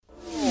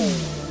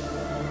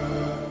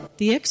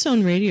The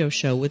X-Zone Radio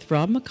Show with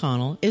Rob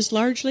McConnell is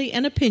largely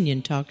an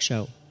opinion talk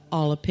show.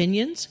 All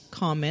opinions,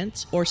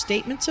 comments, or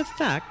statements of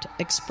fact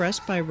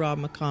expressed by Rob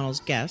McConnell's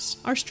guests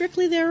are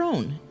strictly their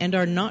own and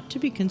are not to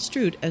be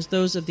construed as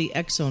those of the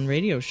X-Zone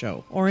Radio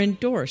Show or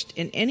endorsed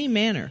in any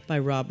manner by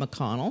Rob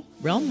McConnell,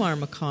 Relmar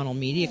McConnell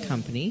Media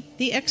Company,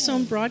 the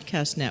X-Zone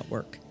Broadcast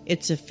Network,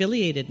 its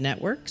affiliated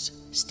networks,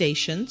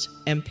 stations,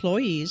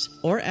 employees,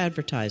 or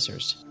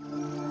advertisers.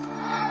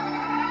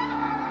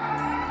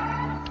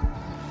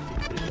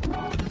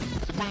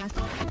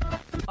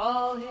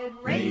 All Hit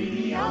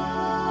Radio.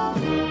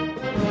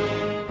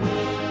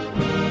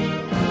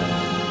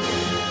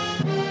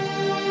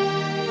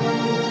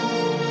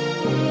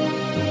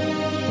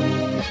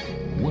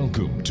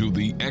 Welcome to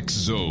the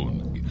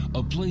X-Zone,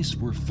 a place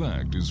where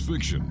fact is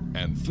fiction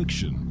and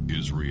fiction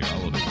is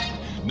reality.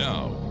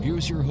 Now,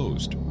 here's your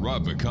host,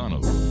 Rob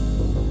McConnell.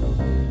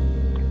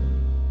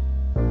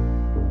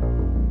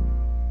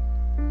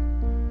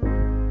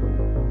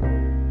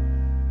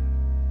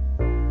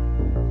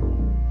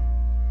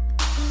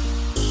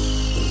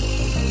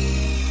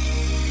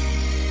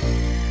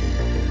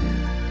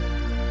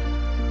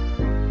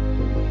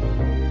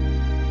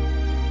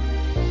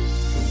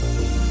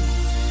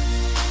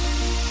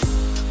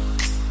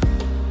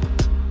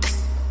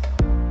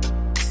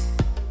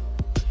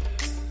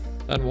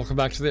 And welcome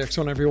back to the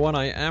X-Zone, everyone.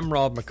 I am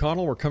Rob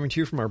McConnell. We're coming to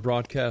you from our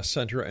broadcast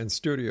center and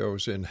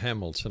studios in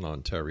Hamilton,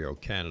 Ontario,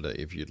 Canada.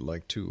 If you'd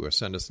like to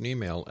send us an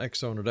email,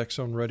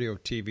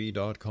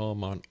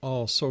 xzone@xzoneradiotv.com, on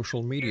all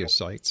social media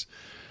sites,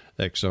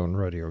 X-Zone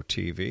Radio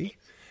TV.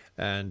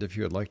 And if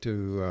you would like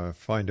to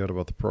find out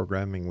about the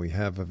programming we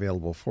have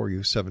available for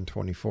you,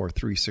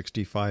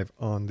 724-365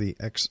 on the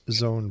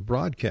X-Zone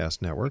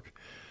Broadcast Network,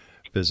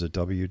 visit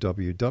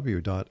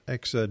www.xzbn.net.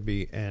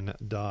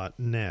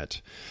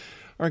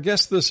 Our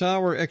guests this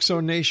hour,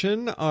 X-Zone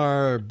Nation,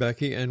 are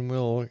Becky and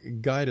Will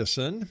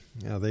GYDESEN.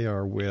 They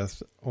are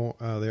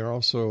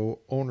also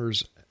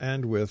owners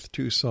and with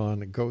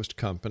Tucson Ghost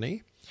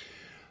Company.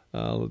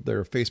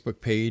 Their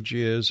Facebook page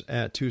is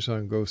at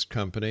Tucson Ghost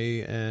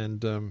Company.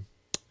 And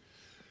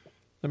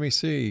let me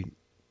see.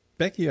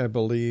 Becky, I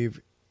believe,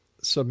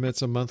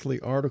 submits a monthly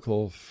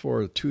article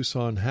for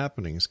Tucson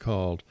Happenings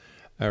called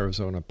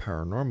Arizona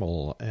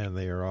Paranormal. And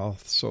they are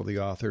also the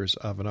authors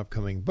of an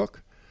upcoming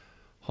book,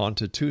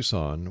 Haunted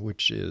Tucson,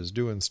 which is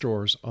due in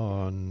stores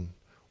on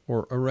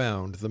or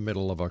around the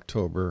middle of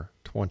October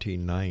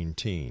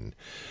 2019.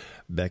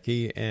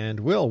 Becky and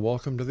Will,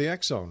 welcome to the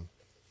X-Zone.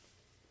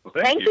 Well,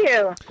 thank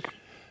you.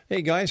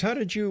 Hey guys, how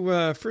did you,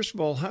 first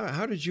of all,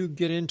 how did you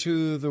get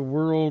into the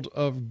world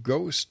of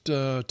ghost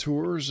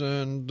tours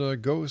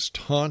and ghost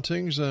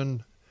hauntings,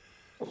 and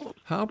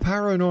how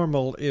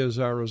paranormal is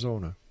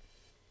Arizona?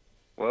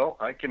 Well,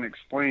 I can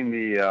explain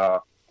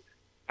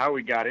how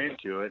we got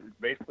into it.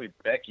 Basically,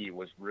 Becky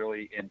was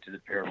really into the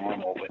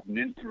paranormal, but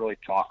didn't really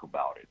talk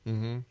about it.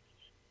 Mm-hmm.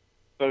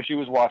 So she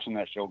was watching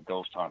that show,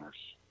 Ghost Hunters.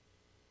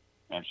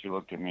 And she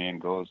looked at me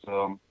and goes,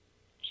 so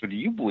do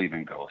you believe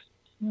in ghosts?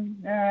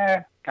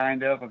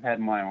 Kind of. I've had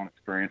my own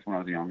experience when I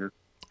was younger.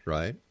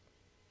 Right.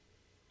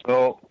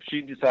 So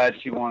she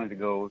decided she wanted to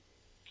go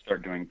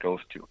start doing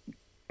ghost tours.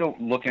 So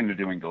look into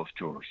doing ghost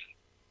tours.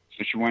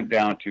 So she went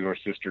down to her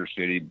sister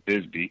city,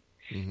 Bisbee,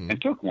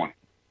 and took one.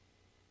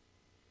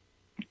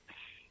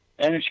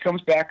 And then she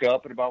comes back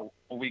up, and about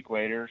a week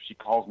later, she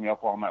calls me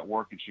up while I'm at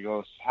work, and she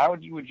goes, how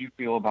would you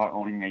feel about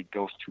owning a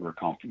ghost tour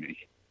company?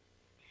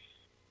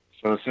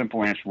 So the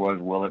simple answer was,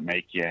 will it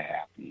make you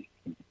happy?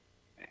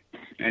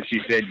 And she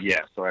said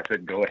yes, so I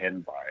said, go ahead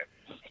and buy it.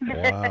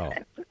 Wow.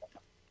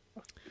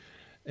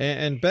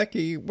 And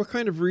Becky, what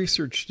kind of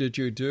research did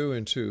you do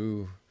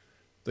into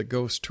the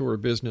ghost tour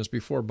business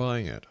before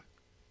buying it?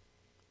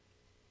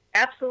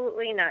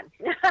 Absolutely none.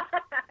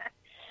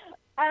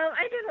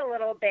 I did a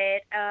little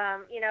bit.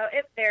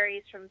 It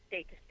varies from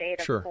state to state,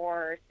 of Sure.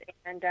 course.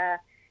 And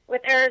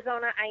with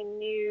Arizona, I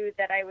knew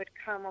that I would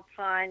come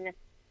upon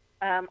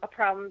a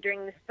problem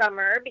during the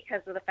summer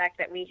because of the fact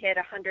that we hit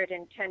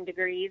 110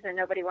 degrees and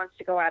nobody wants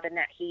to go out in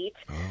that heat.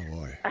 Oh,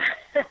 boy.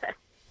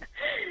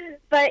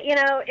 But,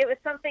 it was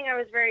something I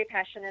was very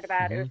passionate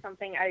about. It was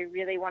something I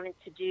really wanted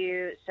to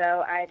do.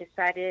 So I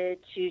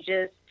decided to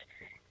just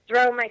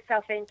throw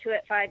myself into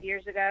it 5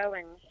 years ago,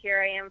 and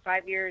here I am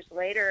 5 years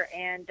later,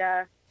 and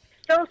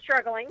still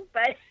struggling,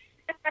 but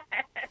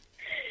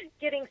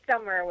getting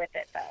somewhere with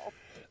it,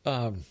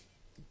 though.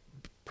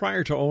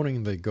 Prior to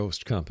owning the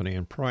Ghost Company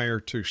and prior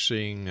to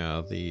seeing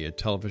the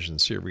television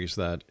series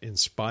that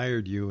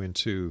inspired you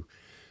into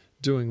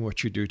doing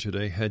what you do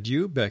today, had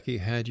you, Becky,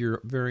 had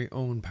your very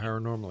own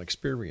paranormal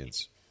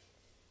experience?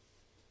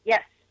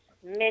 Yes,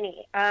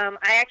 many. I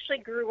actually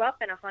grew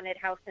up in a haunted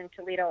house in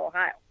Toledo,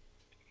 Ohio.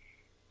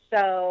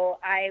 So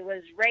I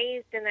was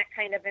raised in that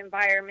kind of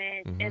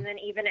environment, and then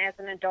even as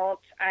an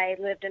adult, I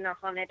lived in a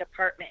haunted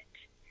apartment.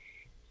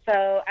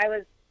 So I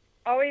was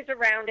always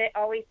around it,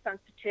 always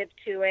sensitive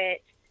to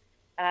it,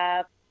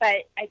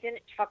 but I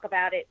didn't talk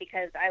about it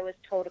because I was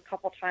told a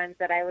couple times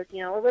that I was,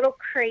 a little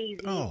crazy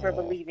for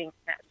believing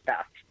that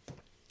stuff.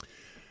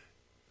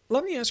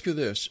 let me ask you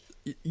this.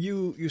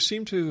 You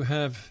seem to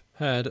have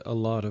had a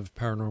lot of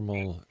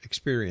paranormal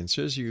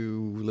experiences.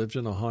 You lived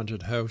in a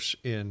haunted house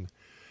in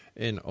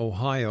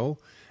Ohio,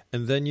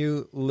 and then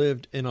you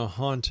lived in a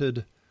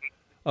haunted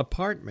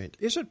apartment.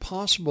 Is it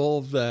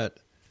possible that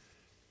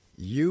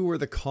you were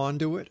the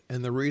conduit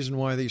and the reason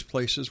why these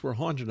places were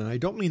haunted? And I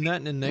don't mean that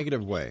in a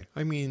negative way.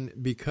 I mean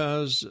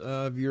because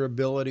of your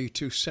ability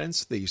to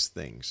sense these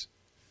things.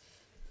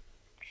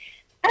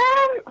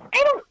 I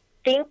don't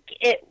think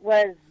it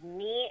was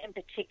me in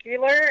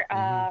particular.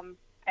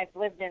 I've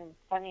lived in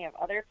plenty of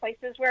other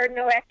places where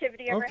no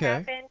activity ever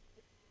happened.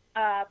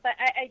 But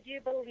I do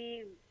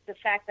believe the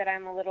fact that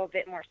I'm a little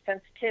bit more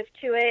sensitive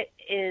to it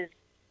is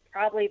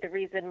probably the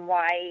reason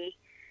why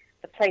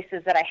the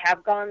places that I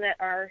have gone that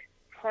are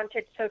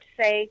haunted, so to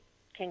say,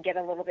 can get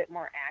a little bit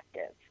more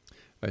active.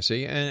 I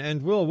see.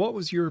 And Will, what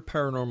was your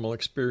paranormal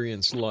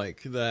experience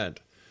like that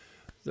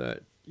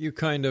you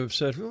kind of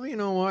said, well, you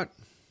know what?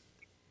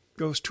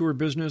 Ghost tour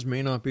business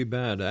may not be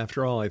bad.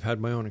 After all, I've had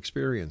my own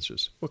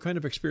experiences. What kind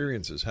of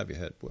experiences have you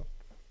had, Will?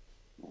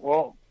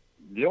 Well,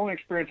 the only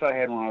experience I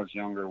had when I was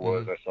younger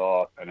was I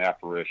saw an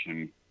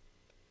apparition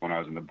when I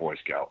was in the Boy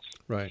Scouts.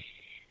 Right.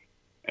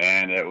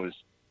 And it was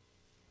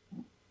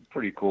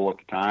pretty cool at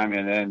the time.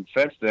 And then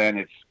since then,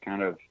 it's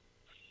kind of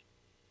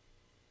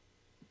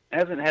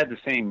hasn't had the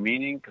same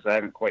meaning because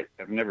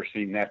I've never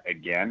seen that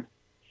again.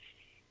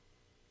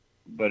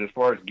 But as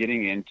far as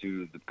getting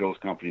into the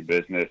ghost company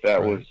business,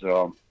 that was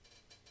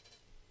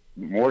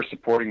more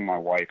supporting my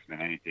wife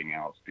than anything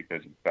else,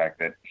 because of the fact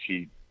that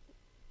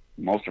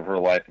most of her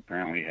life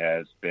apparently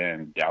has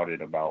been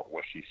doubted about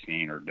what she's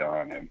seen or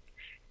done, and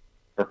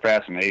her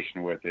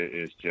fascination with it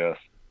is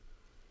just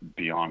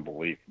beyond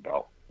belief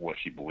about what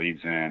she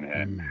believes in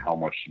and how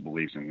much she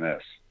believes in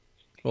this.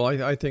 Well,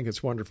 I think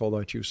it's wonderful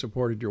that you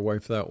supported your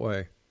wife that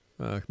way.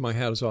 My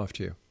hat is off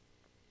to you.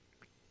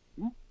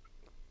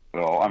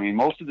 So, I mean,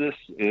 most of this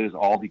is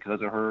all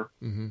because of her.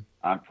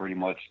 I'm pretty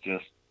much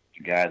just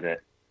the guy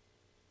that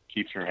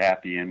keeps her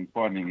happy and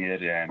funding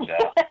it and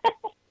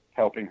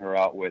helping her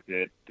out with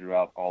it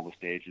throughout all the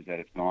stages that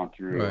it's gone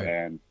through. Right.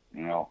 And,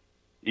 you know,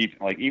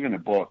 even the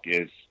book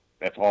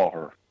that's all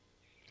her.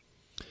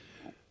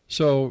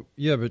 So,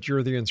 yeah, but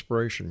you're the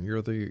inspiration.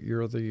 You're the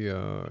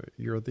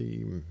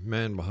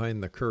man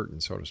behind the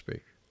curtain, so to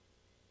speak.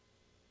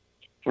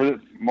 For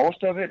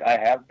most of it, I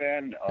have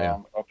been.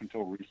 Up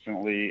until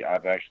recently,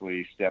 I've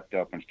actually stepped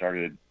up and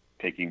started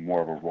taking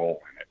more of a role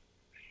in it.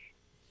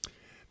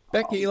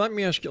 Becky, let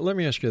me ask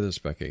you this,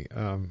 Becky.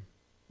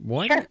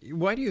 Why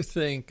do you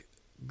think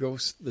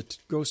the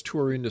ghost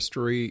tour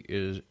industry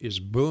is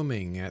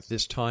booming at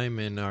this time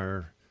in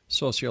our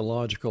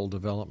sociological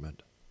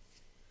development?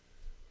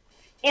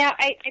 Yeah,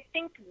 I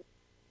think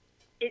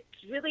it's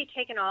really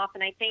taken off,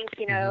 and I think,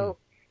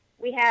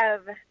 we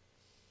have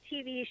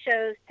TV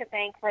shows to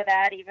thank for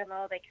that, even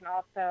though they can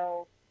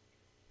also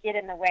get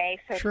in the way,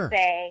 so to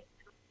say.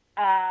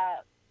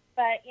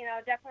 But,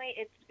 definitely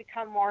it's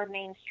become more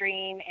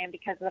mainstream, and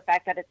because of the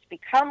fact that it's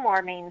become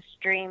more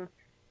mainstream,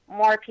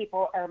 more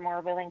people are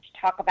more willing to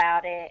talk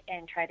about it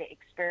and try to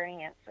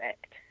experience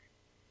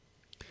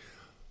it.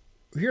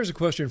 Here's a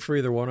question for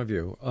either one of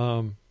you.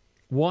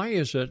 Why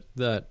is it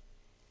that,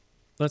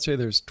 let's say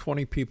there's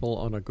 20 people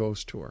on a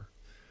ghost tour,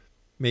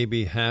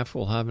 maybe half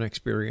will have an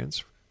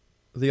experience,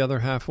 the other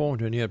half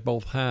won't, and yet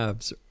both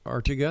halves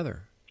are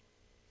together?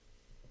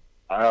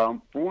 For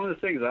one of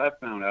the things I've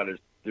found out is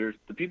there's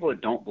the people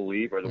that don't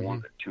believe are the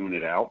ones that tune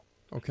it out.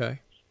 Okay.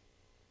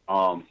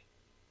 And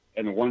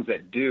the ones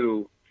that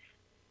do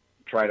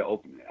try to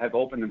have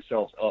opened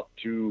themselves up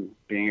to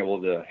being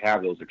able to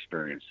have those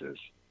experiences.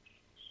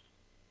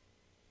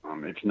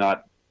 It's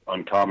not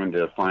uncommon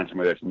to find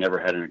somebody that's never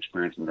had an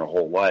experience in their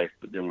whole life,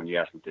 but then when you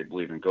ask them if they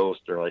believe in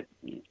ghosts, they're like,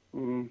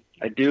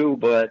 I do,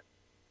 but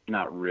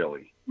not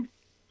really.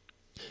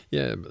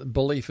 Yeah,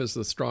 belief is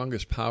the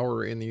strongest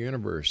power in the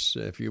universe.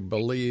 If you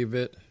believe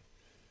it,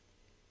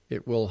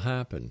 it will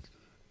happen.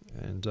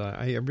 And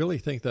I really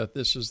think that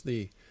this is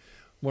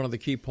one of the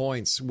key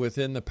points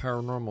within the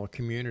paranormal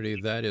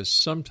community that is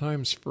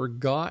sometimes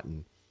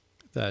forgotten.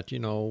 That,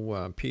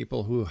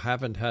 people who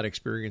haven't had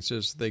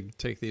experiences, they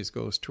take these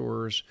ghost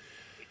tours,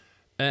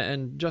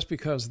 and just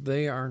because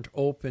they aren't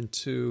open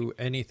to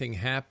anything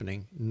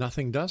happening,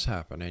 nothing does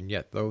happen. And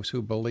yet those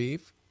who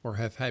believe or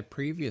have had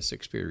previous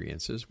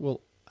experiences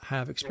will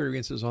have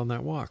experiences on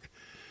that walk.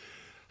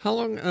 How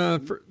long,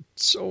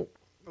 so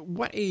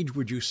what age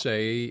would you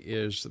say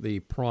is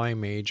the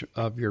prime age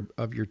of your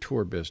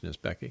tour business,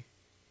 Becky?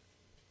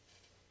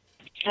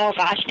 Oh,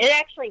 gosh, it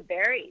actually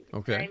varies.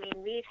 Okay. I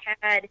mean, we've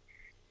had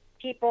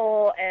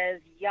people as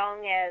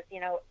young as,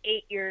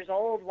 8 years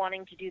old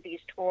wanting to do these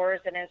tours,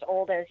 and as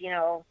old as,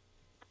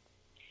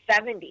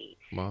 70.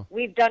 Wow.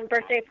 We've done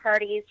birthday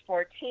parties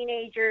for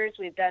teenagers.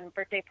 We've done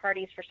birthday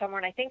parties for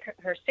someone, I think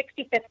her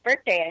 65th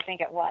birthday, I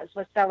think it was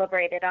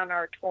celebrated on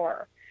our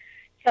tour.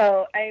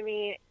 So, I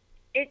mean,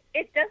 it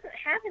doesn't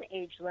have an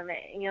age limit.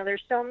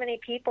 There's so many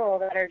people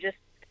that are just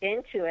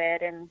into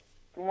it and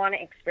want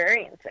to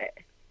experience it.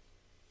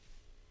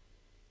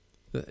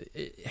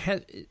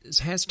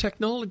 Has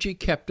technology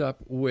kept up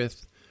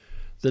with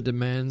the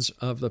demands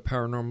of the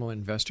paranormal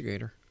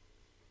investigator?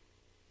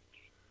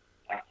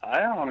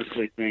 I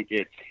honestly think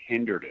it's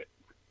hindered it.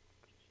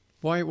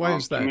 Why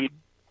is that?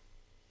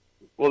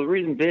 Well, the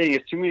reason being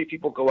is too many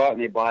people go out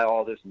and they buy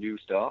all this new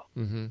stuff.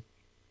 Mm-hmm.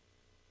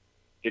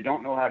 They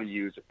don't know how to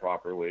use it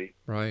properly.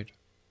 Right.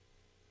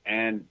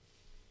 And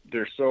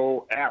they're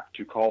so apt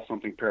to call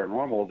something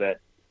paranormal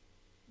that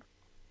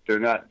they're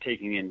not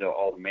taking into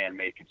all the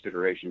man-made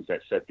considerations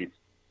that set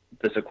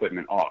this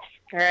equipment off.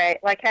 All right,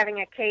 like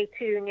having a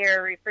K2 near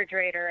a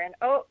refrigerator and,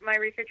 oh, my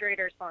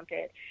refrigerator's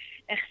haunted.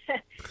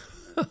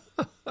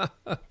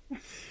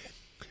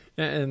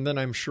 And then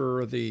I'm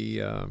sure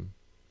the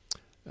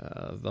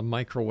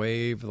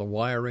microwave, the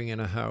wiring in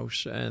a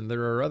house, and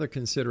there are other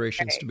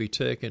considerations to be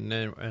taken,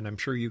 and I'm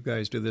sure you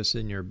guys do this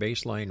in your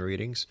baseline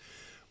readings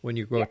when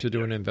you go out to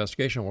do an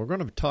investigation. We're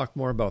going to talk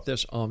more about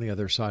this on the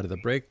other side of the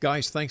break.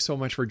 Guys, thanks so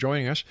much for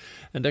joining us.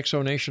 And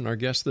Exonation, our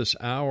guests this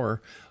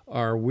hour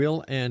are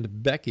Will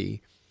and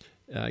Becky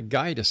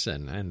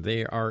GYDESEN, and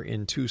they are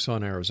in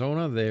Tucson,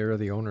 Arizona. They're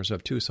the owners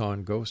of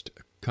Tucson Ghost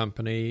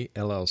Company,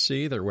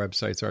 LLC. Their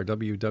websites are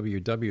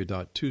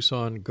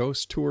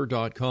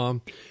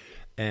www.tucsonghosttour.com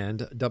and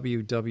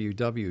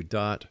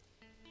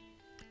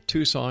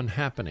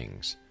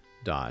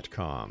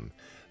www.tucsonhappenings.com.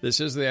 This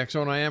is the X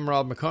Zone. I am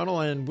Rob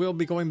McConnell, and we'll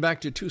be going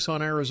back to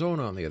Tucson,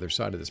 Arizona on the other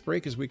side of this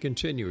break as we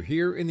continue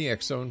here in the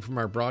X Zone from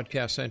our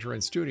broadcast center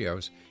and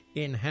studios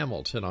in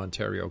Hamilton,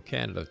 Ontario,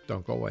 Canada.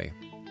 Don't go away.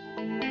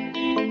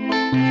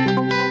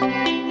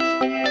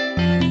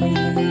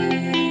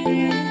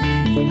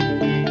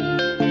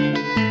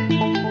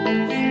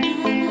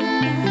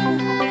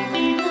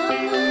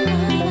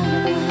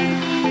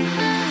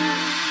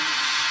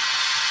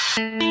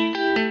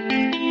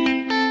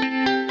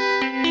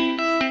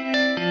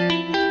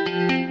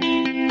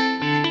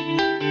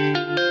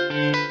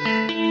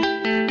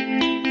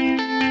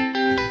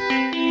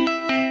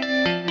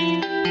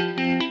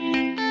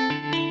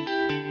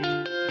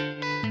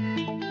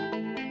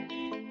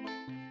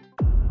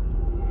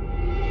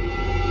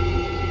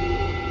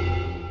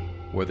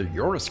 Whether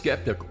you're a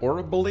skeptic or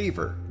a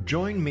believer,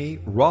 join me,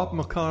 Rob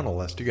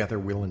McConnell, as together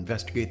we'll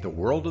investigate the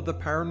world of the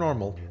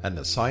paranormal and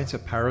the science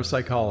of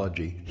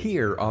parapsychology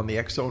here on the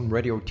X Zone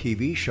Radio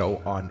TV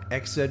show on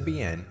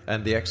XZBN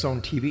and the X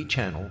Zone TV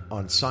channel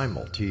on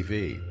Simul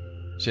TV.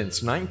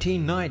 Since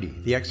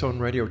 1990, the X Zone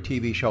Radio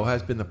TV show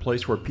has been the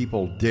place where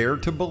people dare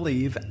to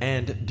believe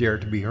and dare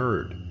to be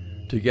heard.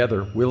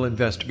 Together, we'll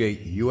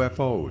investigate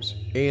UFOs,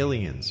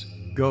 aliens,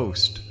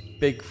 ghosts,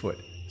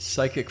 Bigfoot,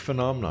 psychic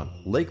phenomena,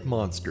 lake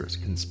monsters,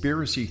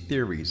 conspiracy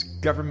theories,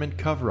 government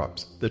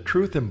cover-ups, the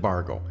truth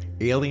embargo,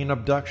 alien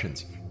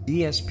abductions,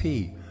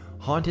 ESP,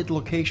 haunted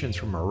locations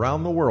from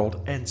around the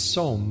world, and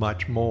so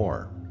much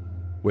more.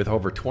 With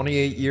over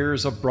 28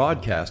 years of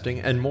broadcasting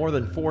and more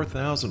than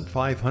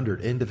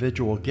 4,500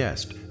 individual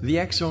guests, the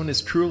X Zone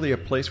is truly a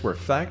place where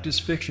fact is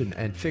fiction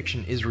and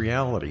fiction is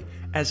reality,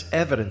 as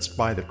evidenced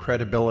by the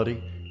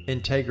credibility,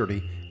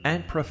 integrity,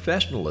 and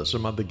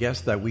professionalism of the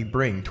guests that we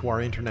bring to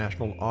our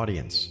international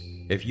audience.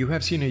 If you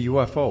have seen a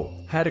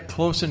UFO, had a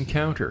close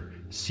encounter,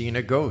 seen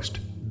a ghost,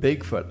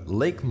 Bigfoot,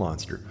 lake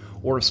monster,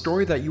 or a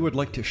story that you would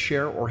like to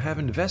share or have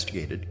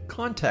investigated,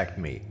 contact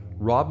me,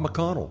 Rob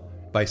McConnell,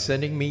 by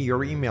sending me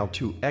your email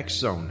to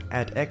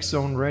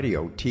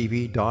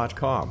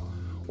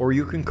xzone@xzoneradiotv.com, or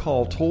you can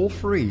call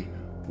toll-free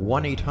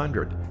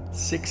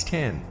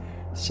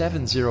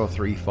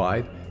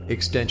 1-800-610-7035,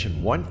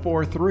 extension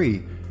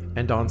 143,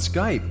 and on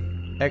Skype,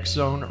 X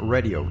Zone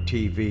Radio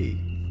TV.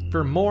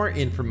 For more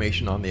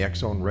information on the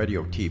X Zone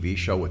Radio TV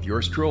show with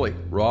yours truly,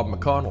 Rob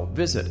McConnell,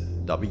 visit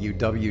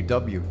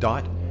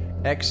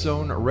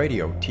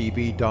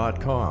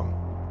www.xzoneradiotv.com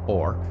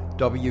or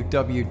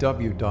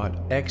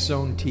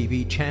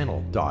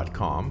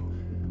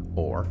www.xzonetvchannel.com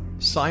or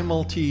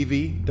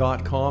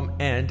simultv.com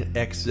and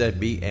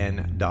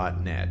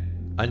xzbn.net.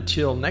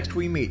 Until next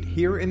we meet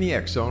here in the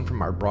X Zone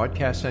from our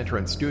broadcast center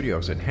and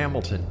studios in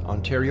Hamilton,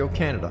 Ontario,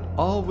 Canada,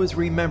 always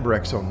remember,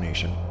 X Zone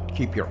Nation,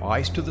 keep your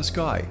eyes to the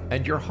sky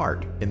and your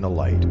heart in the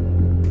light.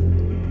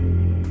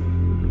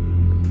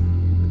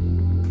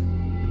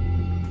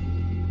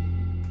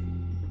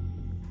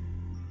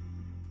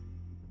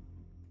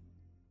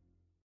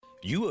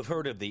 You have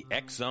heard of the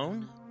X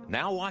Zone?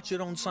 Now watch it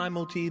on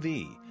Simul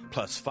TV,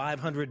 plus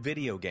 500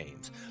 video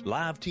games,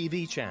 live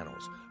TV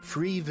channels,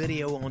 free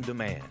video on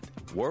demand,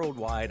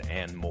 worldwide,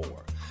 and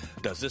more.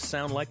 Does this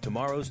sound like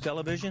tomorrow's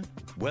television?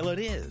 Well, it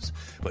is,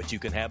 but you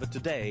can have it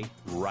today,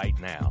 right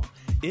now.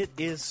 It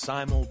is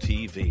Simul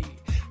TV.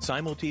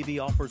 Simul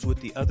TV offers what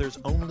the others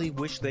only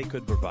wish they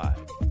could provide.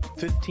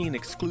 15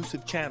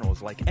 exclusive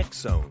channels like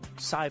X Zone,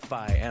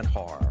 sci-fi, and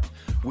horror.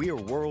 We are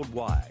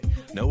worldwide.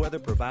 No other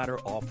provider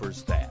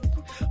offers that.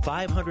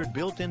 500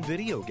 built-in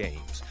video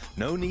games.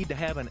 No need to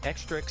have an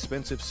extra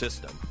expensive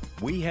system.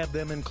 We have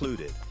them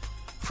included.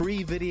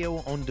 Free video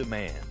on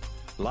demand.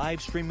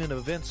 Live streaming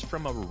events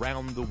from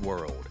around the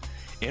world.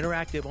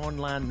 Interactive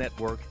online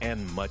network,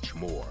 and much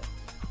more.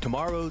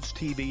 Tomorrow's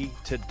TV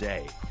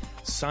today.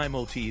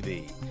 Simul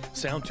TV.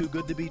 Sound too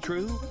good to be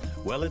true?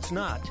 Well, it's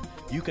not.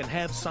 You can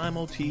have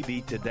Simul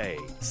TV today.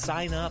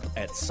 Sign up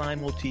at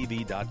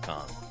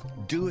simultv.com.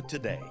 Do it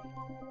today.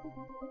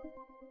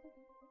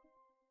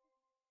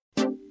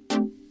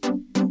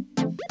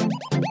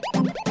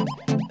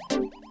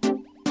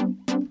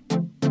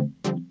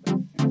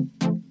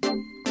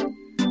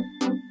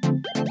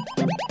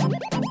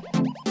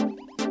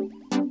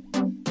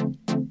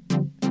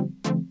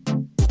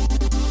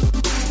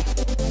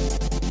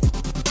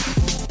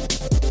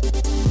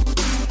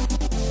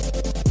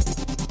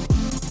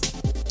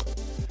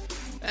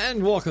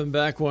 And welcome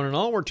back, one and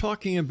all. We're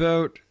talking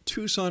about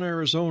Tucson,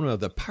 Arizona,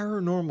 the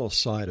paranormal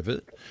side of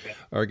it.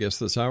 Our guests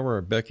this hour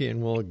are Becky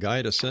and Will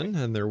GYDESEN,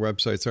 and their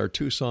websites are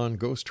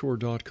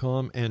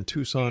TucsonGhostTour.com and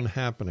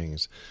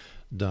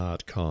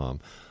TucsonHappenings.com.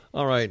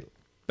 All right,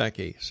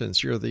 Becky,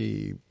 since you're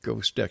the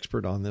ghost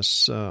expert on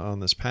this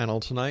panel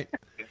tonight,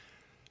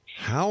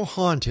 how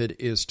haunted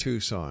is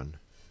Tucson?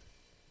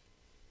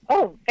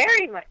 Oh,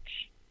 very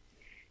much.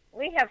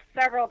 We have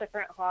several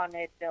different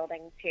haunted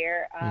buildings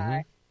here.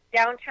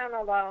 Downtown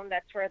alone,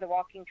 that's where the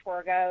walking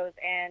tour goes.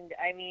 And,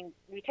 I mean,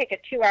 we take a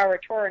 2-hour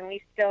tour, and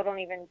we still don't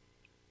even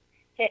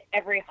hit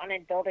every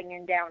haunted building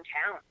in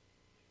downtown.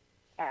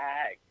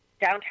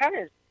 Downtown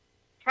is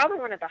probably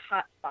one of the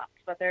hot spots,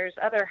 but there's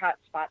other hot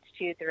spots,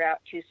 too,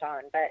 throughout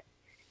Tucson. But,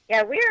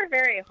 yeah, we are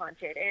very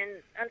haunted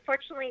and,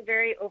 unfortunately,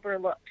 very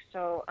overlooked.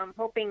 So I'm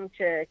hoping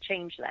to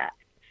change that.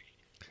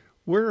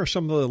 Where are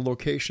some of the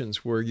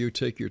locations where you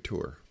take your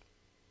tour?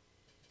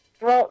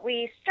 Well,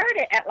 we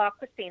started at La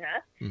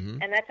Cocina,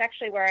 and that's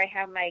actually where I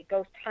have my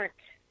ghost hunt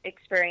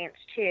experience,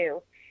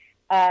 too.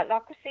 La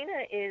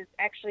Cocina is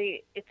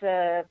actually, it's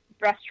a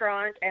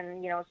restaurant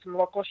and, some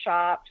local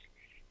shops,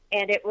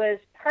 and it was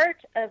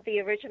part of the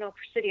original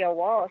Presidio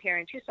Wall here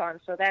in Tucson,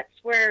 so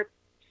that's where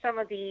some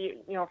of the,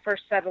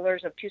 first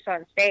settlers of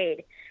Tucson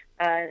stayed,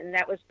 and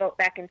that was built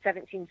back in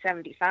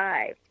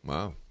 1775.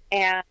 Wow.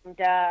 And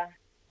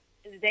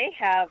they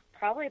have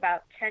probably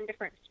about 10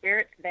 different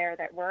spirits there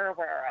that we're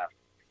aware of.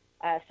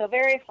 So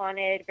very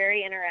haunted,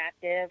 very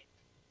interactive.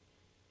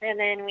 And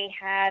then we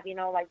have,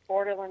 like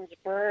Borderlands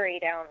Brewery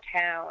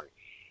downtown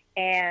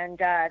and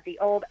the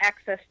old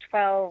Access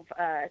 12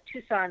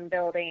 Tucson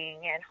building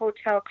and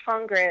Hotel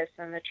Congress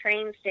and the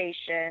train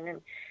station.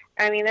 And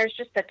I mean, there's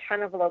just a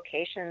ton of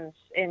locations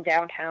in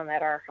downtown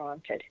that are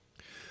haunted.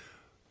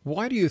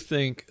 Why do you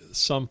think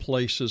some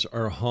places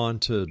are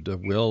haunted,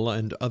 Will,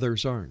 and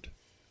others aren't?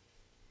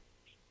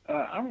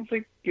 I don't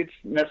think it's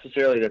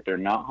necessarily that they're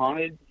not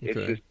haunted. Okay.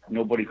 It's just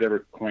nobody's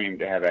ever claimed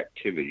to have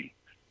activity.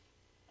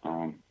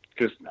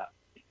 Because,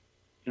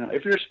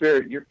 if you're a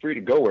spirit, you're free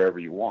to go wherever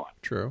you want.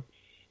 True.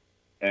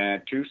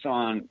 And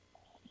Tucson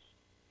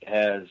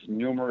has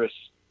numerous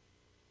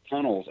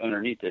tunnels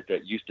underneath it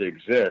that used to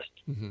exist.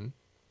 Mm-hmm.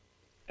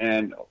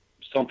 And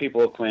some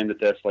people have claimed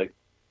that that's like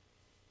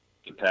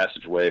the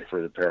passageway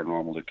for the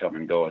paranormal to come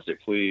and go as they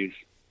please.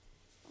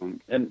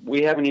 And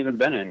we haven't even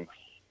been in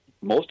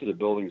most of the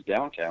buildings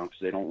downtown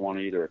because they don't want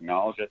to either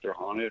acknowledge that they're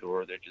haunted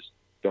or they just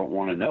don't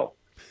want to know.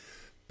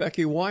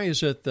 Becky, why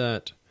is it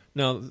that...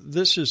 Now,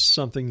 this is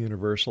something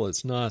universal.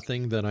 It's not a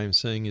thing that I'm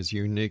saying is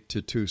unique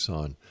to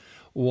Tucson.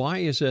 Why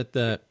is it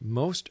that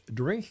most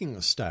drinking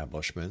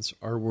establishments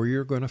are where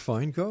you're going to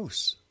find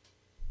ghosts?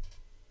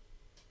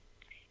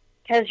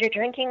 Because you're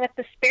drinking with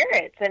the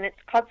spirits, and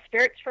it's called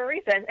spirits for a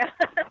reason.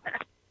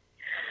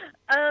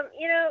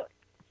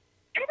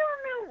 I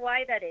don't know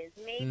why that is.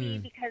 Maybe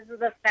because of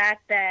the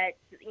fact that,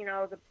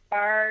 the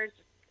bars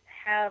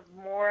have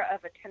more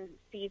of a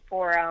tendency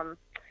for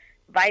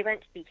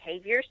violent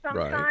behavior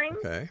sometimes,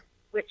 Right. Okay.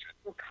 which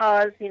will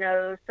cause,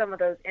 some of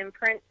those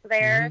imprints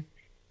there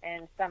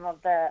and some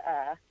of the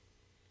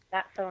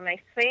not so nice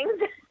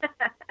things.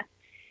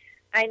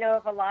 I know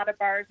of a lot of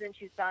bars in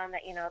Tucson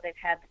that, they've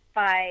had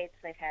fights,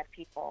 they've had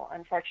people,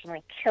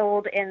 unfortunately,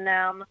 killed in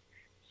them.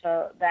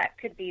 So that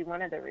could be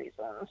one of the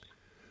reasons.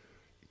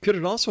 Could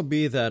it also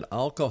be that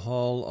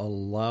alcohol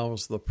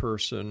allows the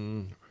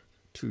person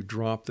to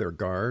drop their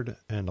guard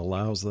and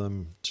allows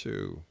them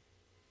to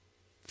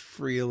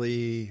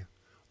freely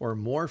or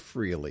more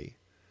freely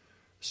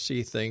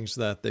see things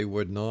that they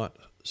would not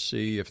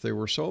see if they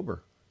were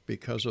sober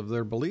because of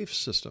their belief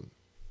system?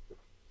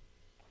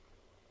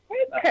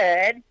 It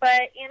could,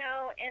 but, in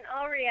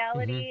all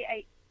reality,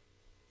 I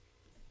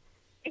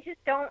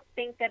just don't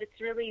think that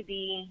it's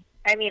really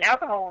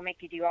alcohol will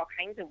make you do all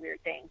kinds of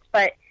weird things,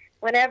 but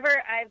whenever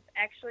I've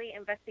actually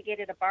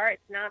investigated a bar,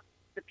 it's not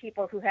the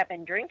people who have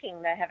been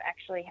drinking that have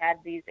actually had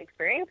these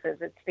experiences.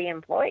 It's the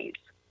employees.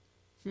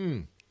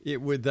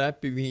 Would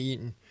that be,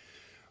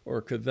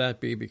 or could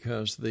that be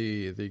because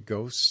the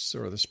ghosts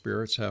or the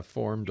spirits have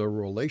formed a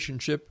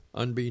relationship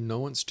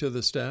unbeknownst to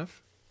the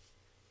staff?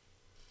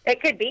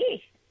 It could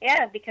be,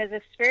 yeah, because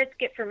if spirits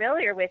get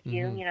familiar with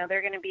you,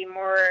 they're going to be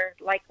more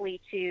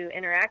likely to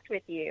interact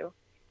with you.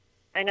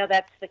 I know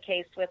that's the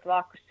case with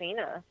La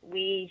Cocina.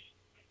 We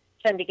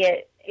tend to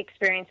get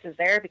experiences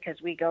there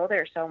because we go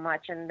there so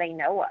much and they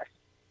know us.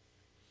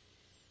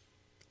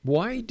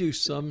 Why do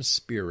some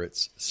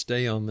spirits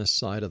stay on this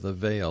side of the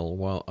veil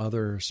while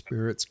other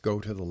spirits go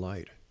to the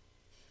light?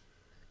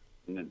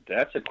 And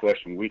that's a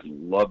question we'd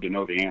love to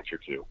know the answer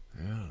to.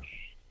 Yeah.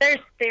 There's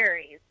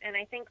theories, and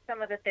I think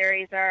some of the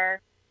theories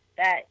are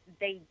that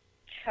they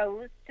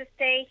chose to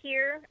stay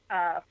here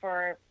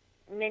for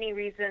many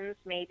reasons,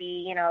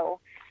 maybe,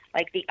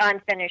 like the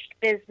unfinished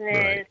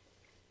business,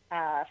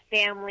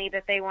 family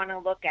that they want to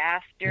look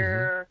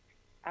after,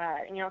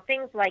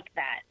 things like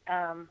that.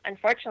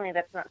 Unfortunately,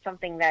 that's not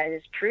something that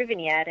is proven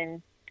yet,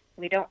 and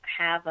we don't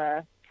have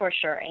a for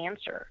sure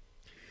answer.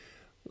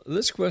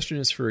 This question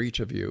is for each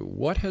of you.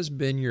 What has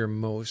been your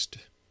most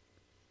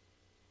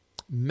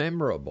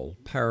memorable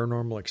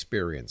paranormal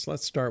experience?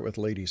 Let's start with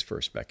ladies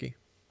first, Becky.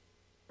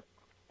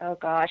 Oh,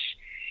 gosh.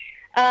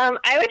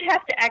 I would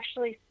have to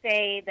actually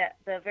say that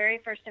the very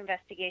first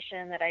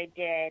investigation that I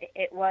did,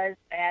 it was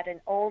at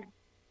an old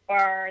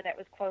bar that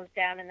was closed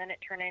down, and then it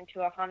turned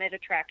into a haunted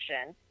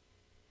attraction.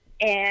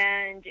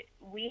 And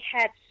we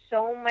had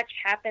so much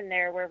happen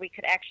there where we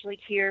could actually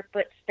hear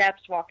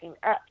footsteps walking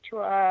up to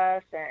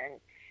us,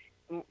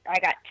 and I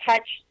got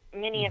touched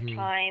many of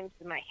times,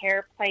 and my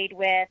hair played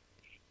with.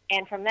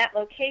 And from that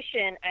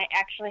location, I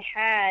actually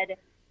had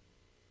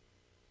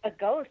a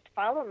ghost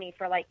follow me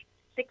for like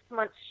 6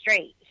 months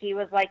straight. He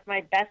was like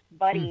my best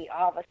buddy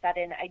all of a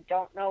sudden. I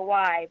don't know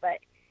why, but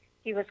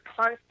he was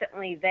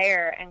constantly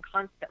there and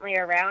constantly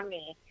around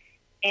me.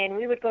 And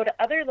we would go to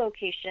other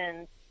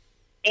locations,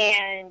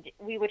 and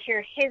we would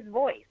hear his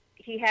voice.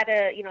 He had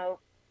a,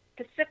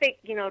 specific,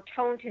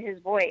 tone to his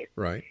voice.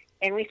 Right.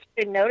 And we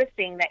started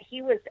noticing that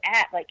he was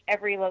at like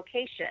every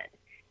location.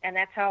 And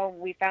that's how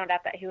we found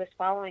out that he was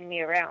following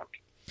me around.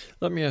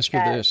 Let me ask you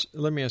this.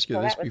 Let me ask you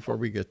this before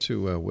we get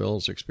to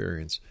Will's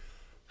experience.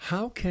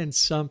 How can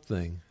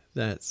something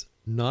that's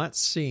not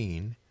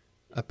seen,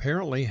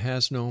 apparently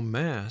has no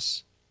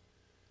mass,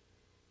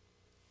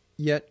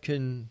 yet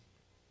can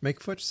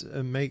make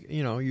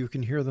you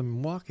can hear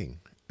them walking,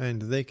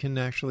 and they can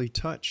actually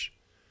touch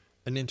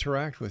and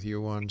interact with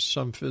you on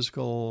some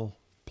physical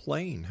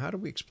plane? How do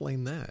we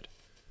explain that?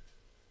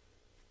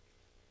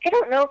 I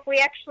don't know if we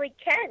actually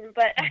can,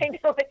 but I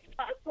know it's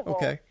possible.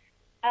 Okay.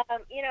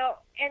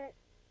 And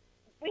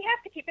we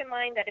have to keep in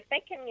mind that if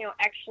they can,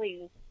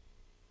 actually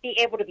be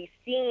able to be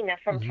seen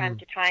from time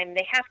to time,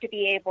 they have to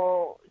be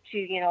able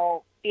to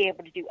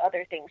do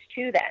other things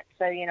to that.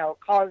 So,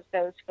 cause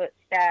those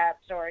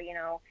footsteps or,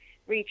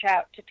 reach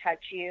out to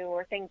touch you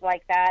or things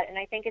like that. And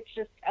I think it's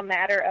just a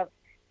matter of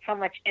how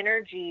much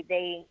energy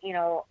they,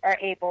 are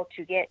able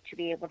to get to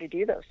be able to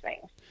do those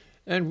things.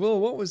 And Will,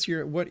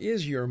 what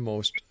is your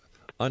most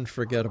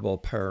unforgettable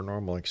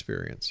paranormal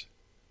experience?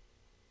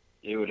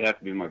 It would have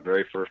to be my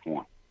very first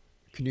one.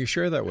 Can you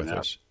share that with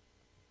us?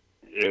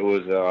 It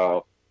was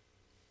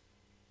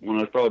when I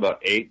was probably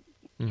about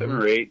 7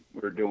 or 8. We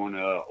were doing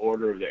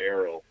Order of the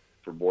Arrow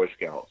for Boy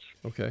Scouts.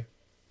 Okay.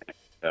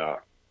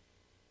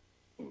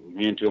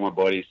 Me and two of my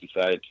buddies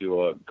decided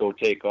to go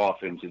take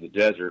off into the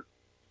desert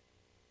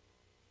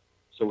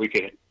so we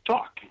could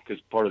talk,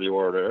 because part of the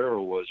Order of the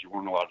Arrow was you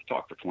weren't allowed to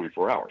talk for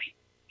 24 hours.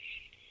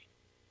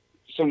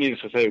 So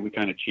needless to say, we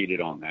kind of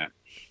cheated on that.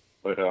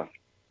 But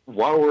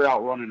while we were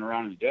out running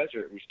around in the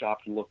desert, we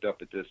stopped and looked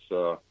up at this,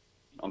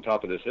 on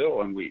top of this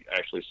hill, and we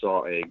actually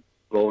saw a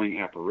glowing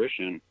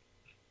apparition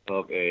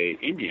of a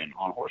Indian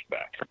on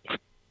horseback.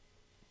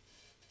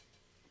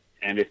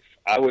 And if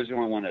I was the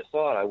only one that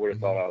saw it, I would have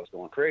thought I was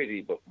going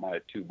crazy, but my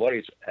two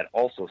buddies had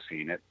also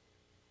seen it.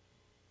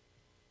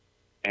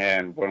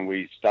 And when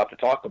we stopped to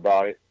talk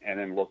about it and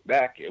then looked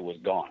back, it was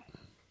gone.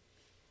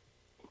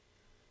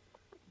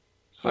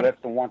 So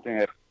that's the one thing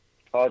that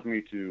caused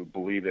me to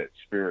believe that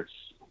spirits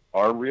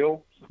are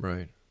real.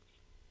 Right.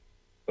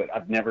 But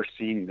I've never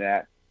seen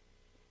that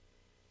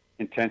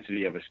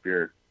intensity of a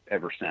spirit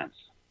ever since.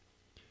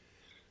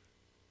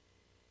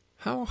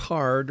 How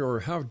hard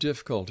or how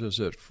difficult is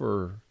it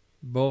for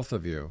both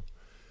of you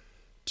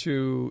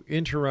to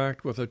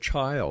interact with a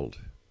child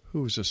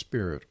who's a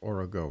spirit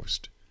or a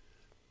ghost?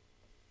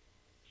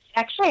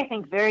 Actually, I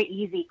think very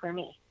easy for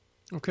me.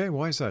 Okay,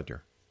 why is that,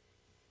 dear?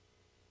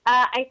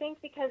 I think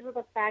because of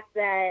the fact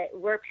that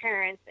we're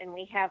parents and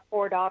we have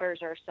 4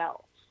 daughters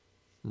ourselves.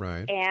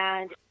 Right.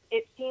 And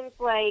it seems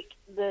like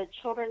the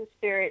children's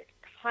spirits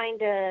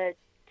kind of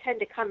tend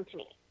to come to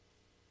me.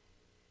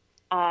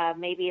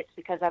 Maybe it's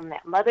because I'm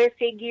that mother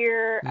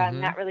figure. I'm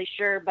not really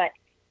sure, but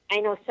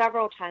I know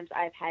several times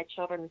I've had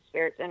children's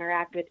spirits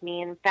interact with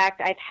me. In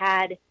fact, I've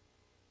had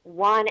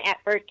one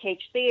at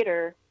Birdcage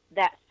Theater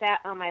that sat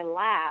on my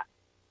lap,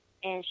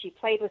 and she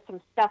played with some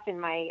stuff in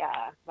my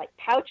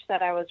pouch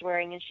that I was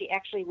wearing, and she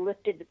actually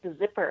lifted the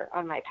zipper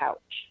on my pouch.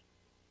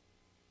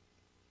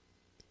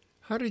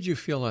 How did you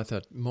feel at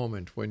that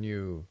moment when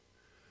you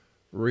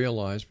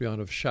realized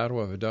beyond a shadow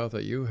of a doubt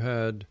that you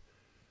had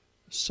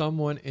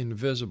someone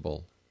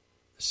invisible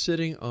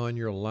sitting on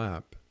your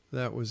lap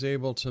that was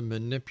able to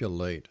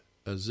manipulate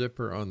a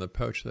zipper on the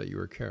pouch that you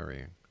were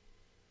carrying?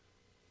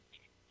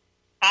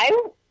 I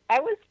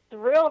was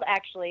thrilled,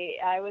 actually.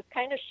 I was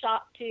kind of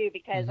shocked, too,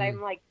 because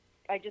I'm like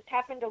I just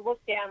happened to look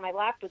down. My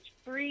lap was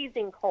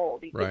freezing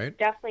cold. You could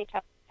definitely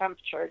tell the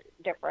temperature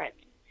difference.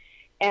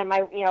 And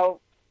my,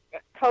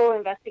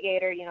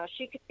 co-investigator,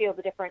 she could feel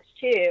the difference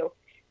too.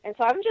 And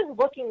so I'm just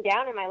looking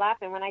down in my lap,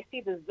 and when I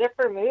see the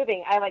zipper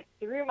moving, I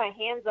threw my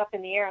hands up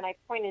in the air and I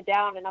pointed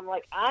down, and I'm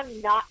like,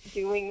 I'm not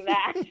doing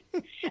that.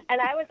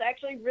 And I was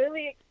actually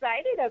really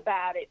excited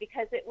about it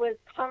because it was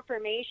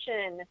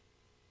confirmation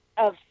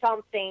of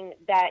something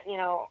that,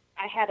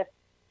 I had a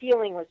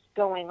feeling was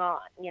going on.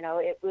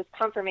 It was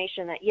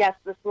confirmation that, yes,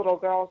 this little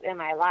girl's in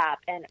my lap,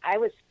 and I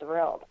was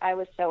thrilled. I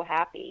was so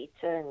happy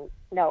to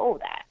know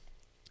that.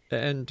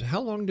 And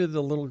how long did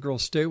the little girl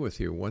stay with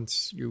you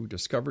once you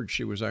discovered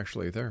she was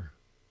actually there?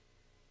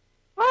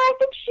 Well, I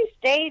think she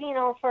stayed,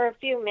 for a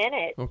few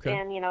minutes. Okay.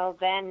 And,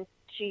 then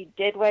she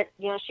did what,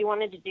 she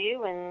wanted to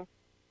do. And,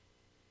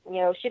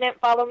 she didn't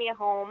follow me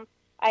home.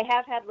 I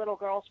have had little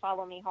girls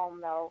follow me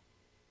home, though.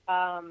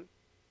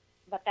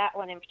 But that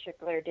one in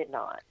particular did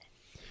not.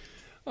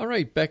 All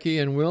right, Becky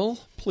and Will,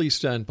 please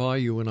stand by.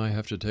 You and I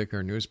have to take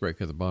our news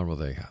break at the bottom of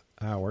the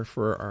hour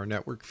for our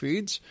network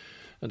feeds.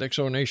 At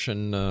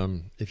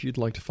Exonation, if you'd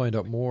like to find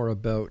out more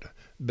about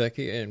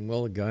Becky and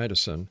Will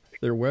GYDESEN,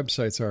 their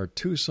websites are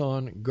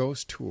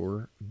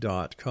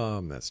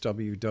TucsonGhostTour.com. That's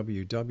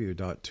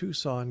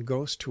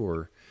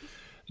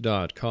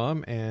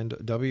www.TucsonGhostTour.com and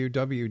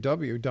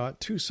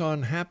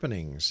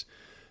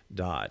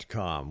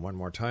www.TucsonHappenings.com. One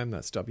more time,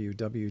 that's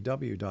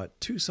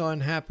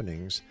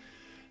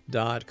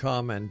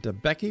www.TucsonHappenings.com.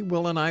 And Becky,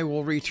 Will, and I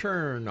will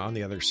return on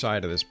the other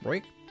side of this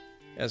break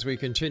as we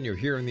continue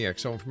here in the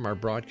X Zone from our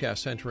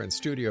broadcast center and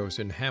studios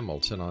in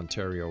Hamilton,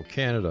 Ontario,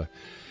 Canada.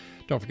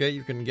 Don't forget,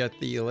 you can get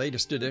the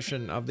latest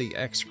edition of the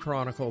X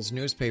Chronicles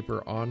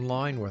newspaper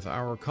online with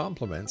our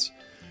compliments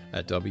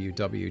at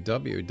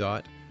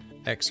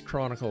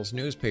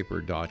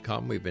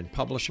www.xchroniclesnewspaper.com. We've been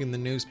publishing the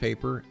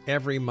newspaper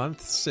every month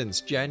since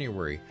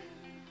January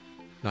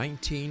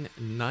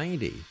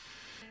 1990.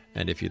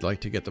 And if you'd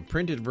like to get the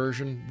printed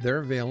version, they're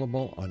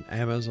available on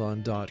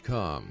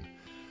Amazon.com.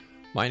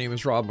 My name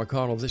is Rob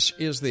McConnell. This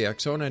is the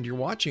X Zone, and you're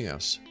watching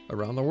us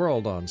around the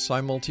world on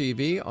Simul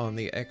TV on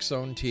the X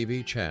Zone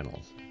TV channel.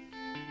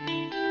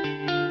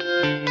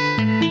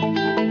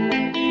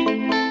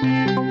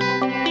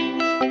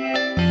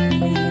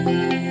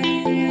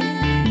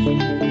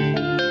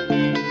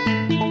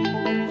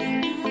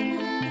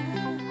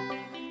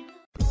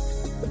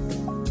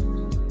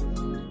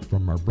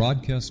 From our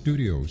broadcast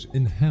studios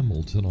in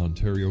Hamilton,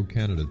 Ontario,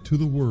 Canada, to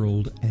the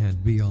world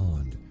and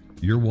beyond.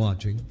 You're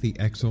watching the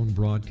X Zone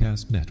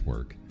Broadcast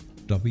Network,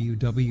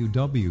 www.xzbn.net.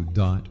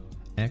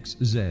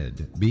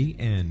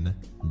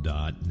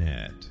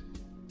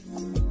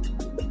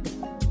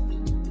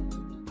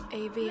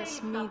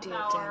 AVS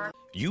Media Channel.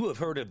 You have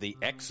heard of the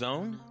X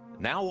Zone?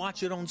 Now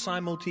watch it on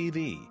Simul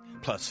TV,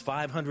 plus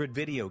 500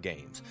 video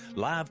games,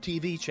 live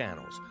TV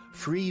channels,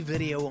 free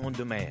video on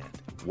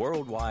demand,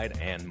 worldwide,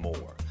 and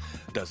more.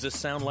 Does this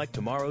sound like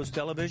tomorrow's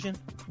television?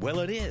 Well,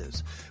 it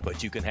is,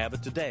 but you can have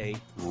it today,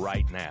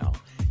 right now.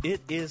 It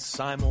is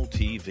Simul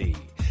TV.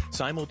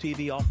 Simul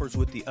TV offers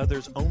what the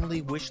others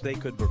only wish they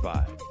could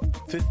provide.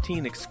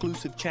 15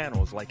 exclusive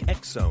channels like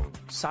X Zone,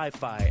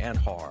 Sci-Fi, and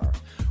Horror.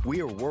 We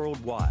are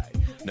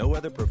worldwide. No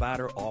other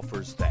provider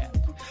offers that.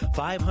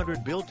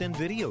 500 built-in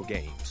video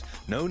games.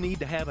 No need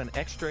to have an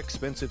extra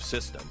expensive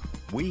system.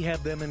 We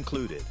have them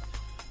included.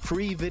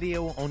 Free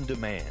video on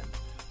demand.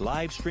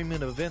 Live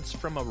streaming events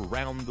from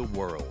around the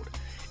world.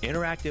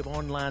 Interactive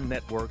online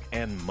network,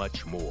 and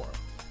much more.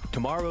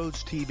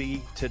 Tomorrow's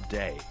TV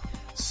today.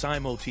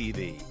 Simul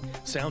TV.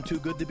 Sound too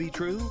good to be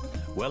true?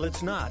 Well,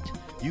 it's not.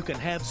 You can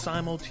have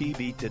Simul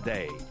TV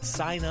today.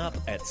 Sign up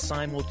at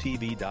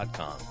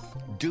simultv.com.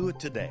 Do it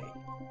today.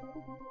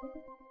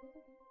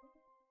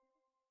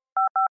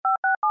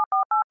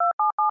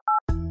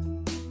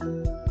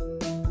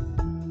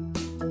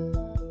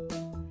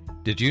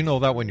 Did you know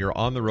that when you're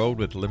on the road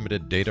with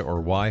limited data or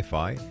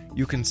Wi-Fi,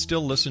 you can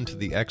still listen to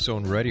the X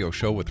Zone radio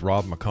show with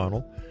Rob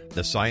McConnell,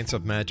 The Science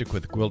of Magic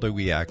with Gwilda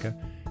Wiyaka,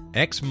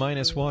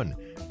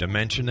 X-1,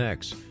 Dimension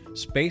X,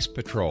 Space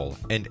Patrol,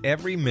 and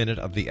every minute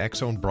of the X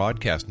Zone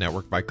broadcast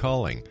network by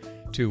calling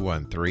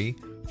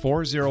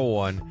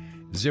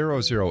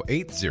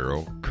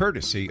 213-401-0080,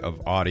 courtesy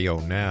of Audio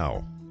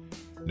Now.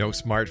 No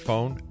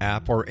smartphone,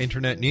 app, or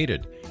internet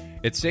needed.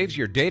 It saves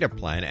your data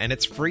plan, and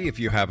it's free if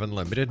you have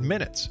unlimited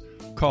minutes.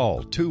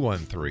 Call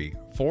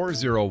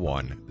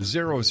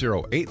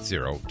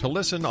 213-401-0080 to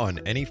listen on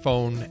any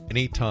phone,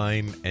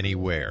 anytime,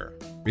 anywhere.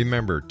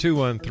 Remember,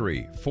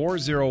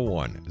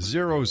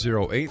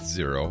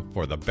 213-401-0080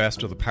 for the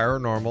best of the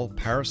paranormal,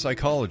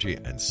 parapsychology,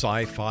 and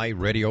sci-fi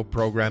radio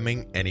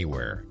programming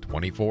anywhere,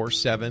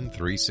 24/7,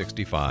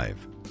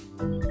 365.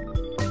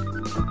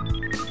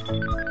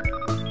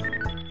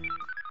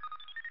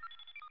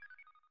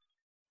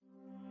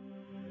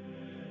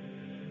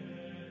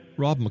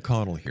 Rob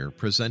McConnell here,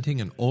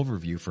 presenting an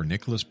overview for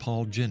Nicholas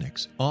Paul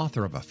Jennings,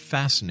 author of a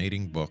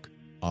fascinating book,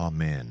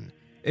 Amen.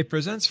 It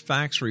presents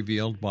facts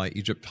revealed by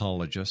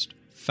Egyptologists,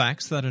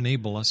 facts that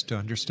enable us to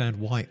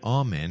understand why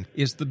Amen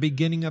is the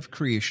beginning of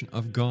creation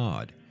of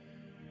God.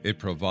 It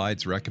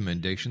provides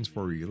recommendations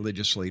for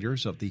religious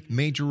leaders of the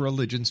major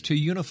religions to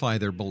unify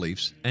their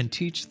beliefs and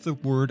teach the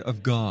Word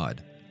of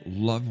God.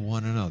 Love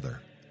one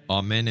another.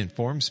 Amen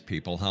informs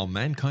people how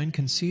mankind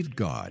conceived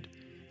God.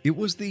 It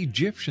was the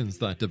Egyptians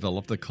that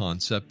developed the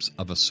concepts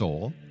of a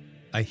soul,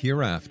 a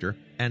hereafter,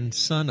 and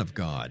Son of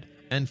God.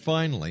 And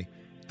finally,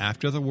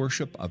 after the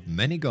worship of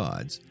many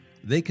gods,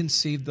 they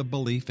conceived the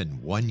belief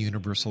in one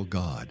universal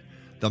God,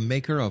 the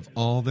maker of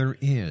all there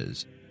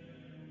is.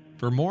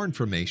 For more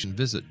information,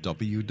 visit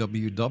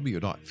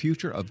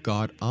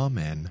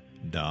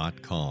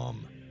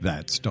www.futureofgodamen.com.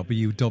 That's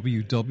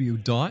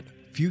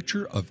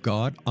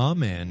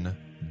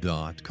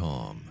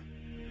www.futureofgodamen.com.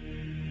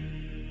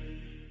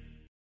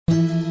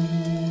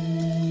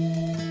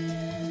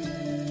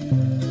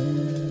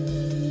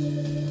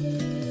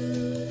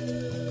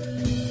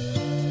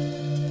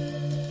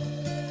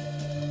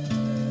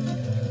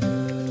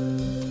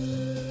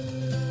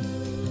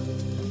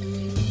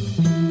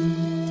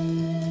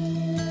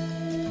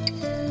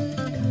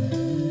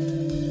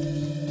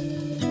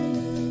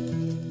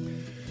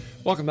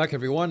 Welcome back,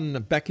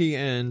 everyone. Becky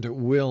and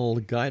Will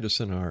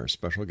GYDESEN are our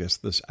special guests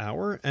this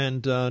hour.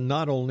 And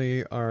not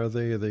only are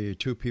they the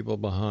two people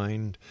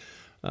behind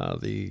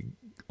the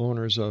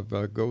owners of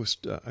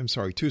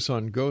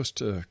Tucson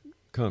Ghost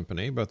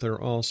Company, but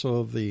they're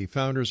also the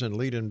founders and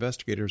lead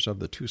investigators of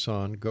the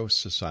Tucson Ghost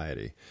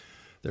Society.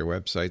 Their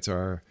websites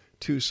are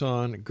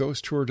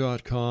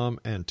TucsonGhostTour.com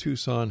and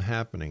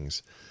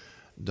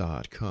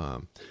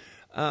TucsonHappenings.com.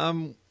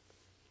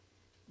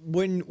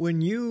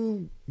 When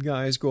you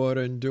guys go out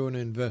and do an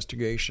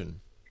investigation,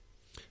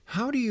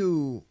 how do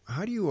you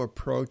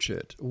approach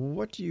it?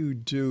 What do you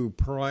do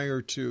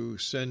prior to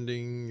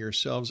sending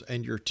yourselves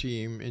and your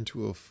team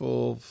into a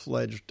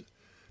full-fledged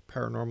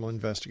paranormal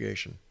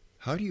investigation?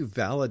 How do you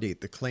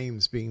validate the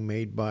claims being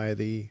made by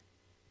the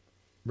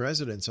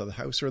residents of the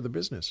house or the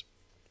business?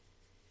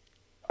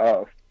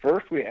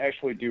 First, we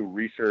actually do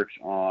research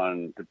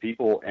on the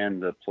people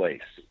and the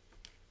place,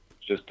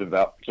 just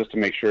to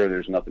make sure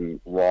there's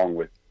nothing wrong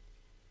with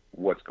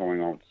what's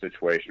going on with the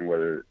situation,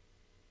 whether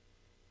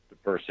the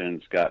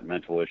person's got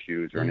mental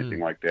issues or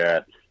anything like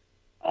that.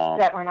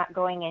 That we're not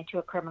going into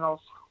a criminal's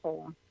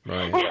home.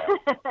 Right.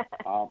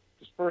 The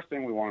first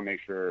thing we want to make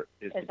sure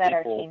is that people,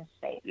 our team's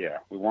safe. Yeah,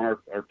 we want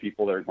our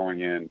people that are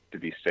going in to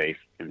be safe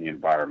in the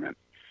environment.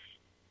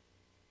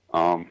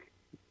 The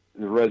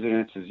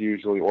residence is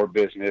usually, or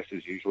business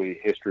is usually,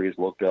 history is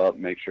looked up,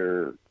 make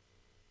sure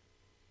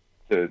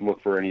to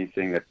look for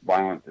anything that's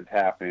violent that's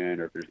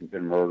happened, or if there's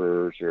been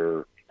murders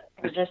or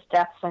just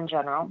deaths in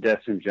general.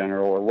 Deaths in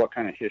general, or what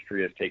kind of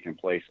history has taken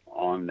place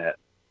on that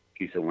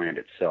piece of land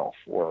itself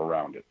or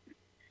around it.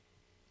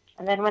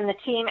 And then when the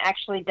team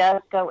actually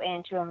does go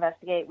in to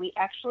investigate, we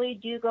actually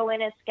do go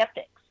in as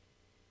skeptics.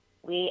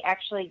 We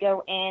actually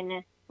go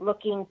in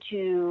looking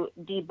to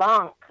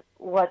debunk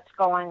what's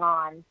going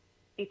on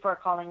before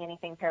calling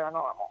anything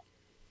paranormal.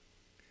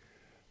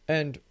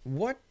 And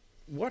what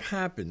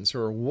happens,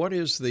 or what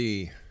is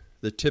the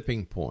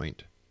tipping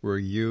point where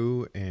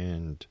you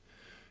and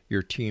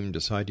your team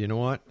decide, you know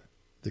what,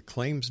 the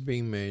claims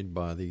being made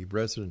by the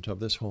resident of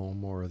this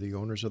home or the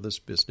owners of this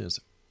business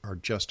are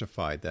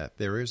justified, that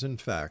there is, in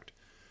fact,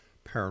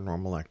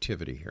 paranormal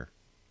activity here?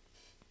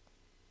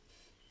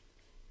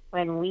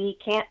 When we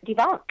can't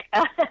debunk.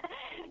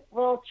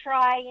 We'll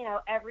try,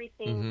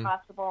 everything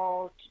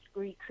possible to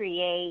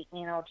recreate,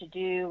 to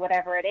do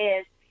whatever it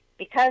is,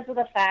 because of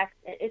the fact,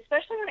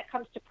 especially when it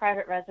comes to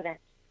private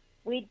residents,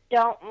 we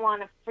don't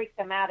want to freak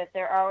them out if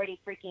they're already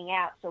freaking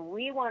out. So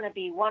we want to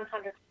be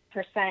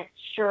 100%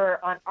 sure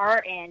on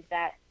our end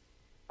that,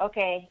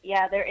 okay,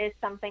 yeah, there is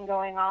something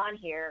going on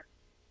here.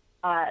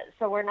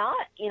 So we're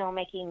not,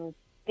 making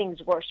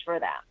things worse for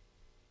them.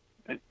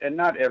 And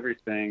not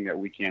everything that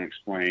we can't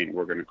explain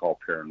we're going to call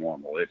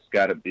paranormal. It's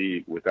got to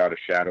be, without a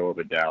shadow of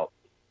a doubt,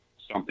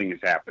 something is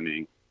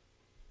happening.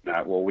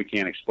 Not, well, we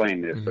can't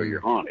explain this, so you're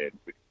haunted.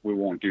 We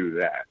won't do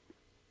that.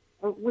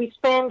 We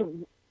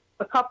spend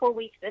a couple of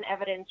weeks in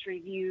evidence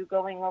review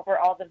going over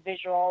all the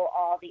visual,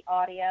 all the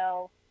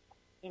audio,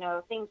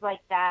 things like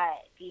that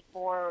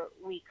before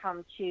we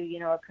come to,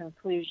 a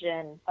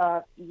conclusion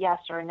of yes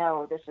or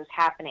no, this is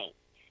happening.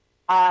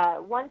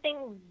 One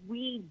thing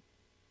we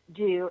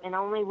do, and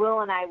only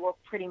Will and I will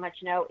pretty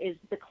much know, is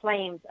the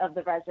claims of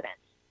the residents.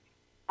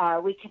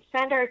 We can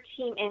send our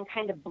team in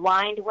kind of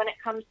blind when it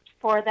comes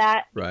for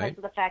that, because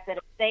of the fact that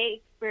if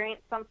they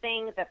experience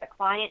something that the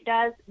client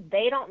does,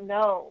 they don't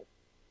know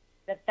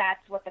that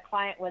that's what the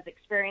client was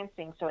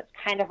experiencing. So it's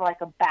kind of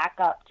like a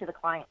backup to the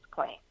client's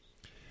claims.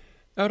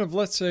 Out of,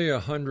 let's say,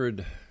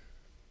 100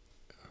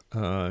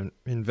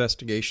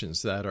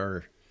 investigations that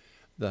are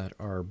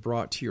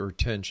brought to your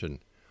attention,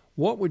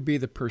 what would be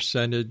the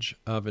percentage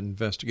of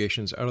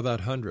investigations out of that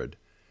 100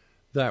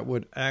 that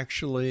would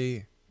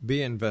actually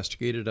be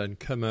investigated and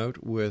come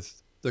out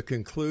with the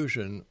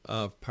conclusion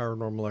of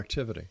paranormal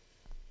activity?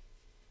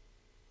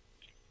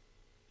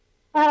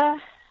 I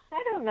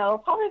don't know,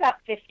 probably about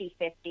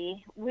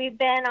 50-50. We've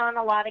been on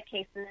a lot of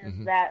cases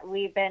that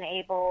we've been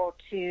able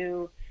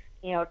to,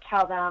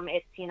 tell them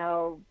it's,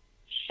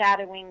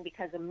 shadowing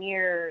because of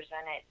mirrors,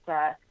 and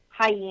it's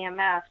high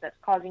EMF that's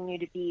causing you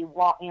to be,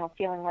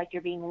 feeling like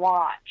you're being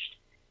watched.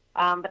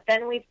 But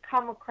then we've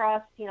come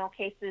across,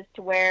 cases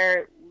to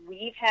where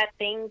we've had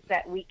things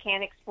that we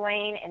can't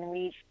explain, and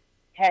we've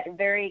had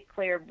very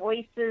clear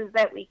voices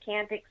that we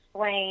can't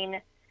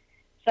explain.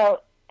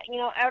 So,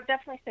 I would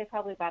definitely say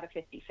probably about a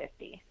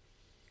 50-50.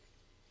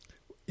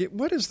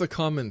 What is the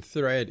common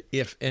thread,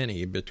 if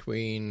any,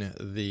 between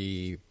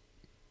the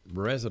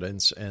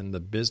residents and the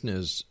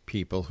business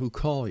people who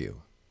call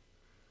you?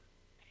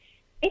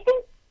 I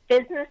think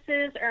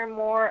businesses are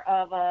more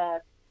of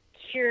a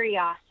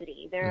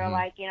curiosity. They're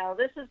like,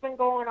 this has been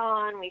going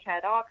on. We've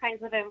had all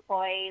kinds of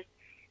employees.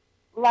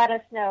 Let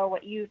us know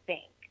what you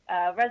think.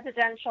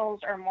 Residentials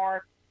are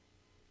more,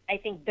 I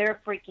think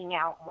they're freaking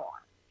out more,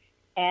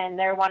 and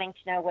they're wanting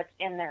to know what's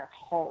in their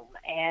home.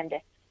 And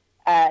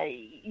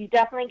you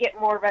definitely get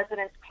more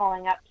residents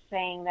calling up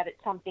saying that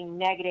it's something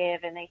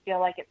negative, and they feel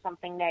like it's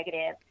something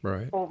negative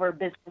over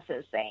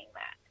businesses saying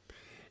that.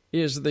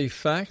 Is the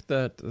fact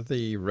that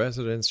the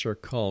residents are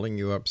calling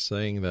you up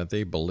saying that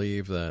they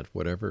believe that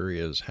whatever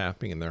is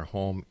happening in their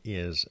home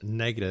is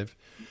negative,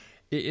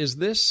 is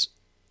this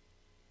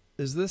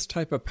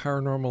type of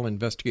paranormal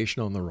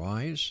investigation on the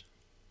rise?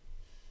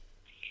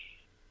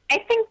 I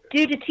think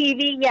due to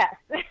TV, yes.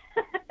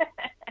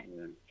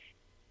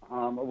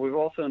 We've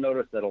also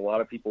noticed that a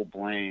lot of people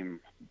blame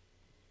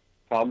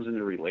problems in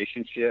their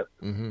relationship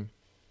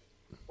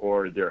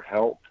or their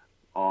health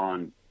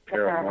on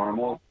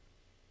paranormal.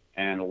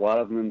 And a lot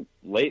of them,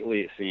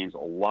 lately, it seems, a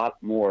lot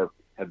more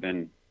have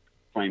been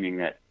claiming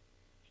that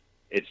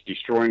it's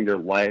destroying their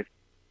life,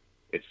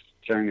 it's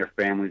tearing their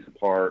families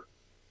apart,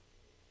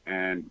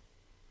 and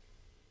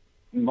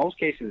in most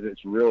cases,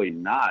 it's really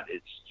not.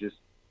 It's just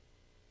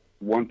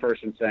one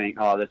person saying,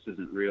 "Oh, this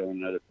isn't real,"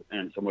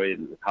 and somebody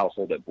in the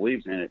household that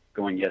believes in it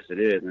going, "Yes, it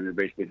is," and they're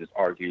basically just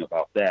arguing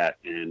about that,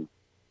 and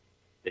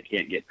they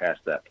can't get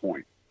past that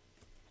point.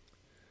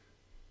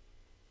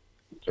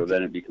 So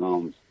then it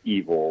becomes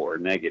evil or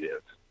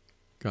negative.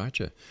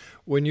 Gotcha.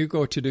 When you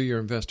go to do your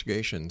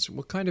investigations,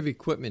 what kind of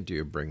equipment do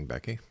you bring,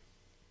 Becky?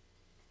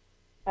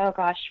 Oh,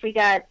 gosh. We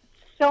got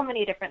so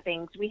many different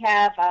things. We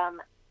have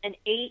an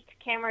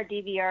 8-camera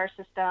DVR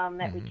system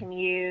that we can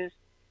use.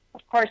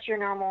 Of course, your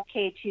normal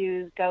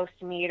K2s, ghost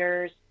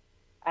meters,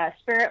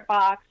 spirit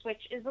box,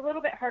 which is a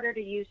little bit harder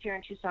to use here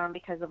in Tucson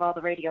because of all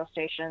the radio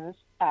stations.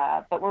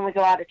 But when we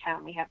go out of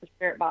town, we have the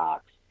spirit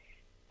box.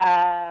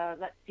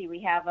 Let's see,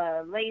 we have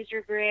a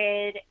laser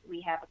grid,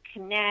 we have a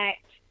Kinect,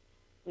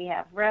 we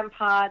have REM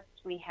pods,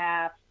 we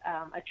have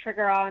a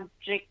trigger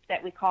object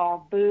that we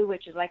call Boo,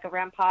 which is like a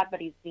REM pod,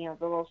 but he's, the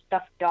little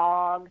stuffed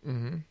dog.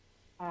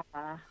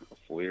 A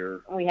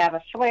flare. We have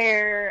a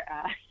flare.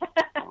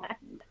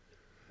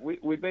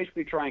 We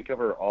basically try and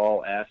cover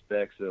all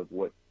aspects of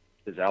what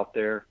is out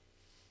there.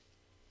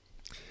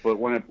 But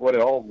what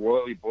it all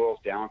really boils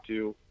down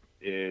to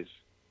is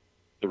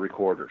the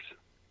recorders.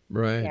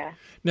 Right. Yeah.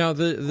 Now,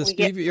 this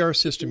DVR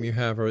system you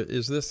have,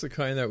 is this the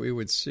kind that we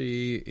would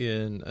see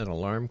in an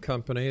alarm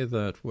company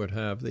that would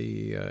have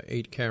the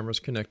 8 cameras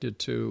connected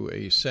to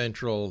a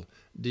central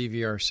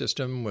DVR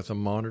system with a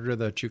monitor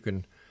that you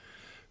can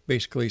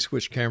basically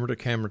switch camera to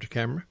camera to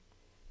camera?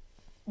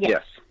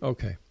 Yes.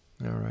 Okay.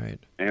 All right.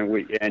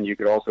 And you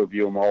could also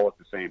view them all at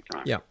the same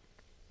time. Yeah.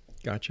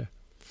 Gotcha.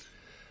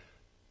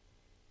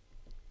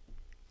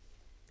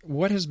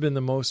 What has been the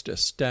most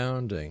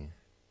astounding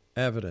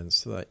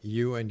evidence that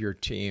you and your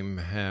team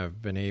have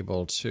been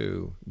able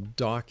to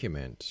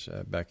document,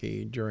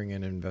 Becky, during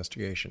an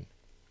investigation?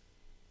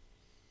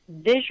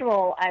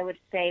 Visual, I would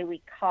say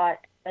we caught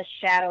a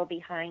shadow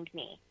behind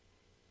me.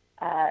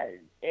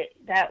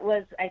 That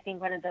was, I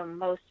think, one of the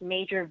most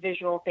major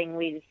visual thing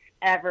we've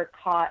ever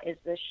caught is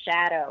the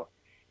shadow.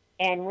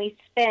 And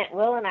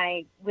Will and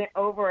I went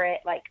over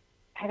it like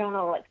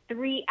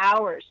 3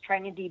 hours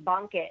trying to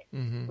debunk it.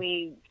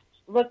 We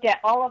looked at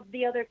all of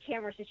the other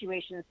camera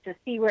situations to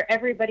see where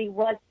everybody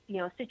was,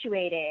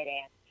 situated,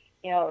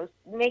 and,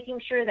 making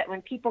sure that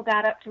when people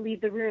got up to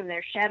leave the room,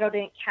 their shadow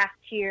didn't cast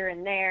here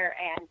and there.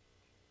 And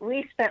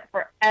we spent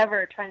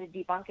forever trying to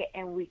debunk it,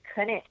 and we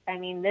couldn't. I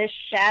mean, this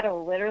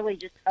shadow literally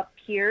just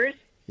appears,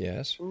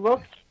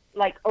 looked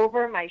like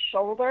over my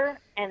shoulder,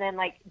 and then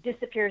like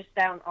disappears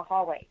down a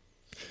hallway.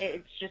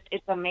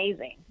 It's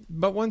amazing.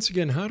 But once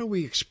again, how do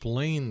we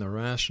explain the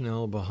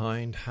rationale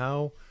behind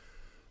how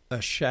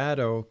a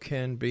shadow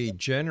can be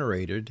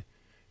generated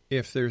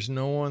if there's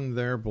no one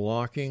there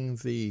blocking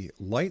the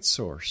light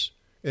source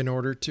in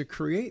order to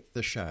create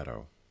the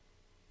shadow?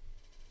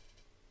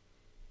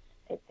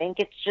 I think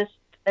it's just,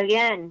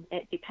 again,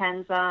 it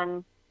depends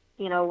on,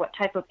 what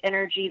type of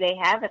energy they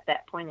have at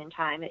that point in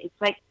time. It's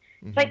like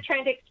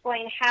trying to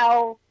explain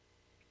how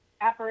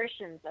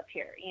apparitions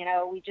appear.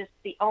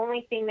 The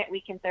only thing that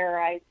we can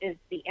theorize is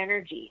the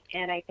energy.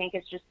 And I think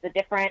it's just the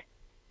different,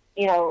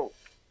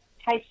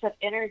 types of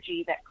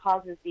energy that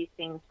causes these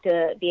things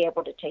to be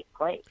able to take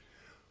place.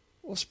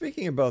 Well,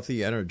 speaking about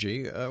the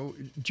energy,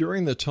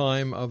 during the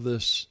time of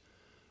this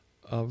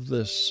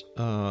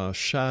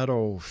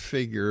shadow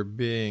figure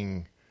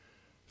being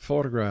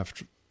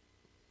photographed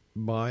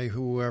by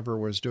whoever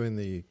was doing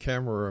the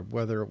camera,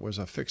 whether it was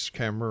a fixed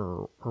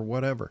camera or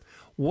whatever.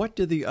 What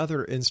did the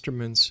other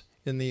instruments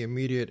in the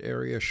immediate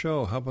area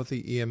show? How about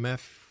the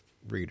EMF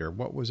reader?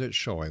 What was it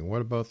showing?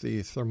 What about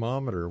the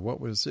thermometer?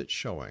 What was it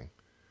showing?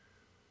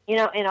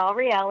 In all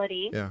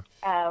reality,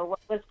 what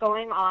was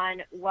going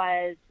on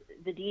was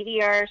the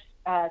DVR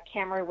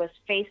camera was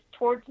faced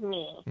towards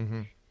me,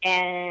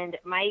 and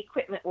my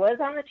equipment was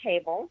on the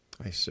table.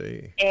 I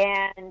see.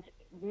 And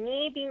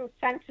me being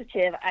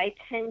sensitive, I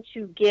tend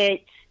to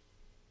get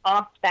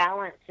off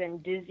balance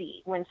and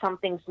dizzy when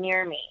something's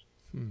near me.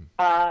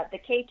 The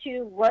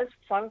K2 was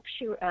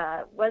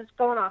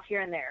going off here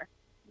and there,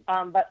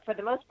 but for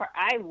the most part,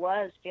 I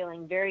was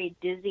feeling very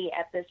dizzy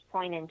at this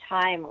point in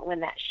time when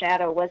that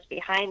shadow was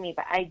behind me,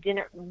 but I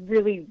didn't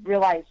really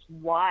realize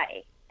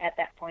why at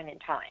that point in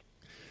time.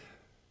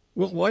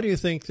 Well, why do you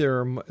think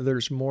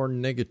there's more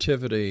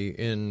negativity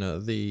in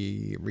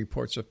the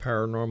reports of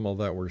paranormal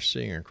that we're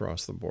seeing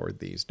across the board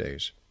these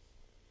days?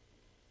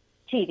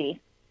 TV.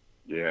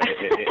 Yeah.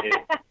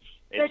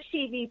 The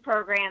TV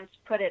programs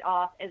put it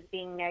off as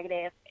being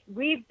negative.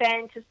 We've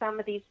been to some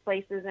of these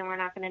places, and we're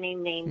not going to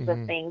name names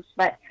of things,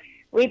 but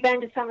we've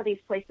been to some of these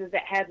places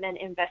that have been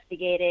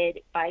investigated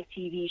by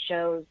TV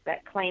shows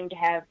that claim to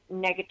have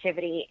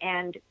negativity,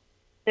 and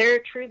there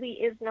truly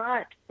is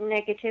not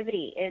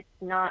negativity. It's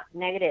not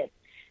negative.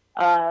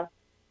 A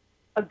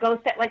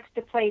ghost that likes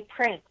to play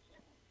pranks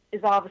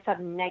is all of a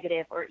sudden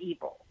negative or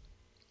evil.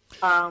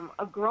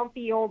 A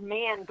grumpy old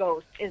man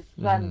ghost is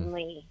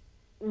suddenly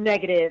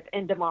negative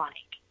and demonic.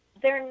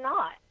 They're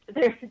not.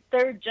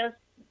 They're just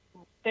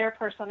their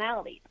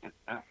personality.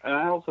 And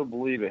I also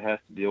believe it has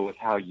to deal with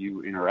how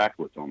you interact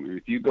with them.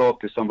 If you go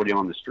up to somebody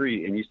on the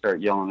street and you start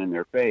yelling in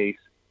their face,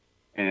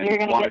 and you're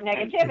going to get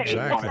negativity. And you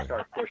want to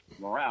start pushing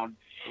them around,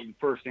 the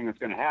first thing that's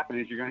going to happen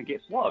is you're going to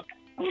get slugged.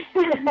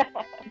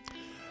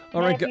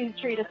 All right, if you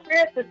treat a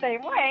spirit the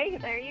same way,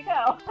 there you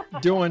go.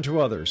 Do unto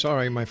others. All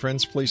right, my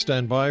friends, please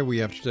stand by. We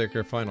have to take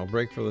our final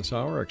break for this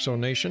hour. Exo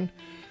Nation,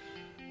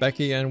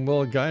 Becky and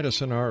Will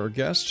Guideson are our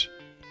guests.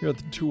 Here are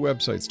the two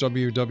websites,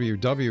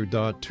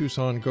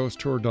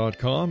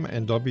 www.tucsonghosttour.com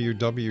and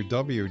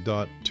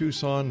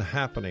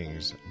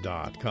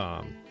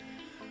www.tucsonhappenings.com.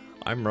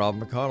 I'm Rob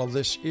McConnell.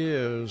 This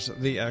is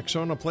The X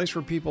Zone, a place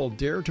where people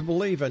dare to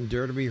believe and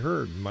dare to be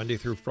heard, Monday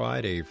through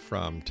Friday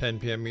from 10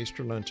 p.m.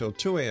 Eastern until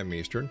 2 a.m.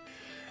 Eastern,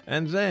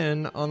 and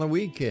then on the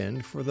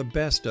weekend for the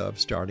best of,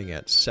 starting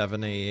at 7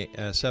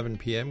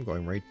 p.m.,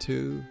 going right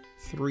to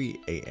 3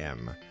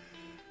 a.m.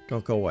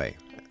 Don't go away.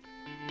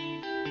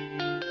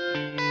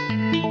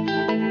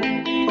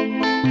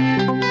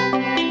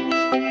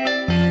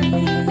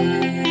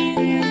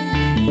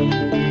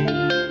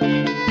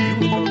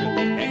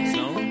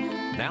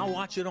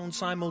 Watch it on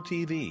Simul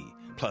TV,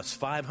 plus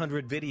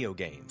 500 video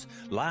games,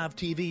 live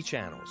TV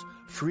channels,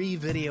 free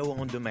video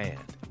on demand,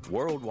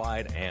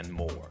 worldwide, and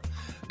more.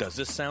 Does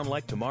this sound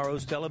like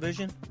tomorrow's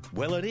television?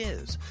 Well, it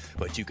is,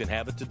 but you can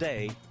have it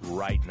today,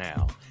 right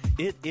now.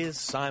 It is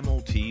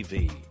Simul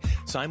TV.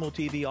 Simul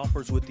TV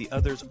offers what the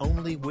others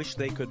only wish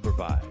they could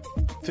provide.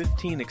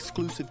 15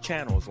 exclusive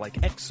channels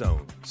like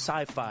X-Zone,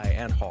 Sci-Fi,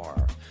 and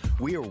Horror.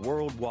 We are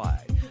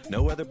worldwide.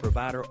 No other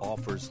provider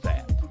offers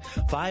that.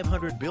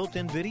 500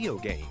 built-in video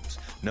games.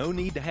 No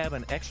need to have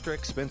an extra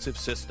expensive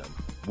system.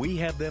 We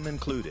have them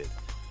included.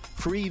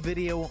 Free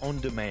video on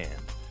demand.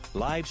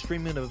 Live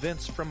streaming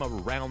events from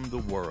around the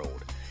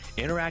world.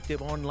 Interactive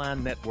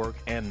online network,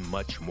 and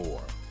much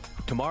more.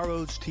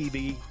 Tomorrow's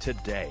TV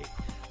today.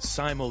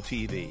 Simul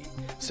TV.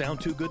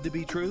 Sound too good to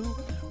be true?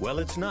 Well,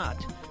 it's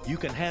not. You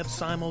can have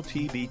Simul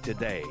TV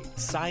today.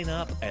 Sign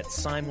up at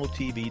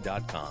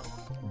simultv.com.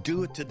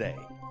 Do it today.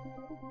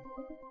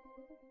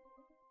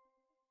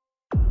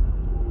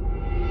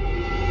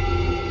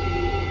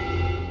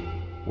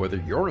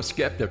 Whether you're a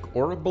skeptic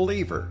or a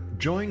believer,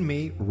 join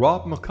me,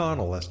 Rob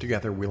McConnell, as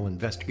together we'll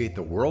investigate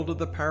the world of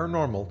the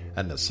paranormal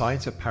and the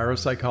science of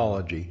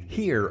parapsychology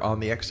here on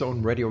the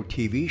X-Zone Radio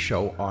TV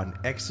show on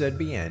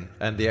XZBN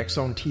and the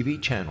X-Zone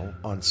TV channel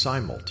on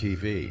Simul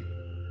TV.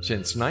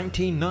 Since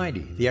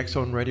 1990, the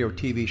X-Zone Radio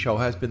TV show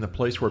has been the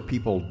place where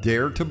people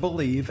dare to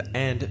believe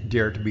and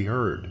dare to be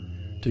heard.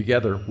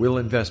 Together, we'll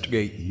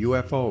investigate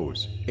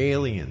UFOs,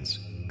 aliens,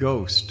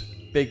 ghosts,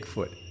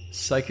 Bigfoot,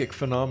 psychic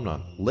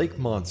phenomenon, lake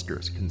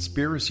monsters,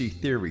 conspiracy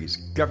theories,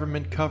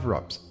 government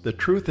cover-ups, the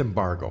truth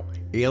embargo,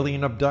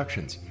 alien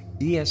abductions,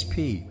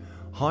 ESP,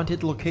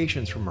 haunted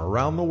locations from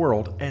around the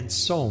world, and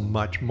so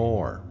much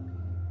more.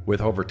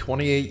 With over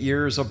 28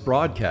 years of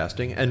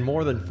broadcasting and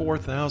more than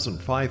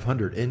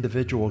 4,500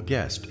 individual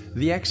guests,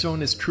 the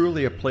X-Zone is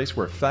truly a place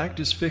where fact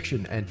is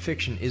fiction and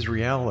fiction is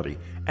reality,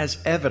 as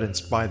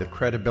evidenced by the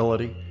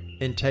credibility,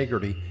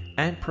 integrity,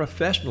 and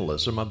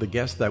professionalism of the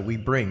guests that we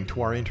bring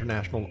to our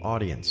international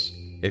audience.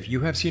 If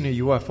you have seen a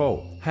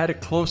UFO, had a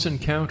close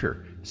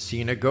encounter,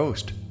 seen a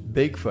ghost,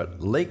 Bigfoot,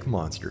 lake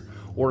monster,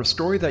 or a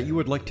story that you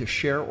would like to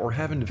share or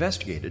have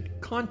investigated,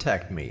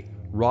 contact me,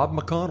 Rob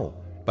McConnell,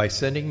 by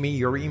sending me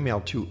your email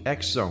to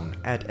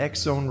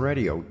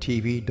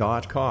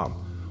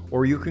xzone@xzoneradiotv.com,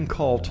 or you can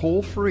call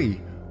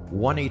toll-free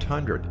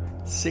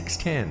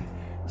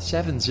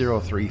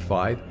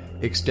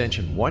 1-800-610-7035,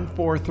 extension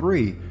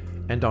 143,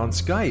 and on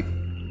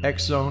Skype,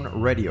 X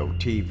Zone Radio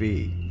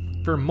TV.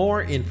 For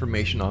more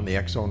information on the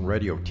X Zone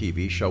Radio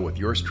TV show with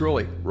yours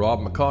truly, Rob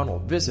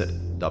McConnell, visit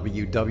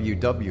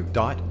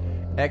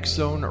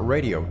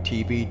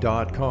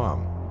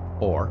www.xzoneradiotv.com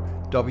or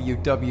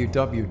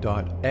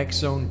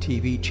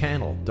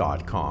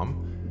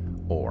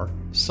www.xzonetvchannel.com or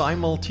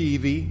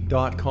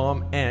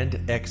simultv.com and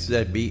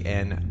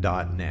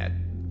xzbn.net.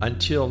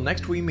 Until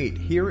next we meet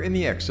here in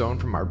the X Zone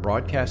from our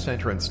broadcast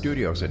center and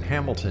studios in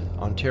Hamilton,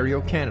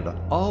 Ontario, Canada,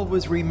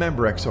 always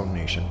remember, X Zone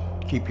Nation,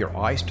 keep your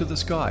eyes to the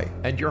sky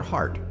and your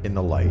heart in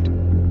the light.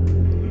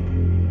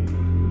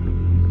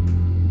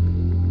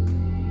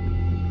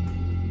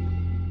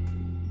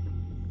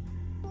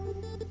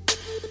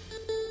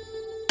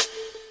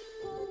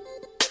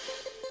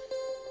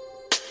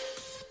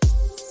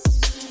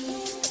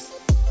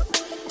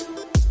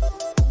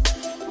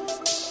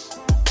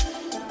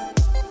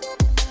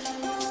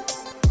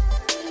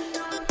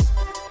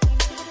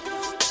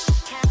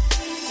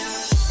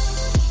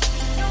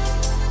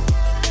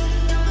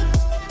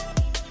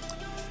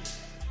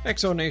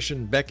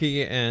 Exonation,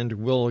 Becky and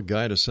Will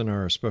GYDESEN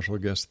are our special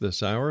guests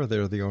this hour.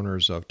 They're the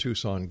owners of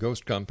Tucson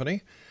Ghost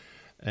Company,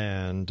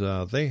 and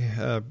they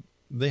have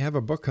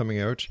a book coming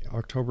out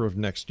October of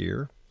next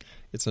year.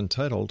 It's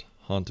entitled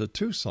Haunted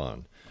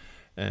Tucson.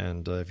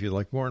 And if you'd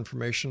like more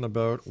information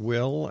about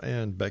Will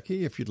and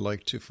Becky, if you'd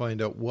like to find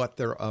out what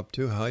they're up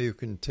to, how you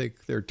can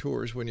take their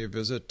tours when you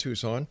visit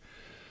Tucson,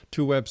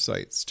 two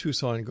websites,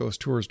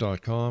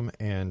 TucsonGhostTours.com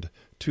and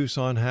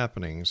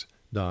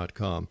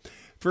TucsonHappenings.com.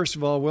 First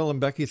of all, Will and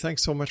Becky,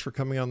 thanks so much for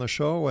coming on the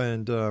show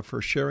and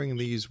for sharing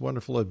these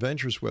wonderful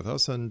adventures with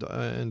us. And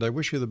I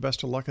wish you the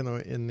best of luck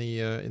in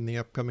the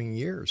upcoming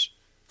years.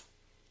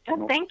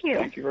 Oh, thank you.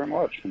 Thank you very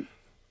much.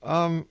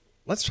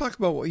 Let's talk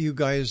about what you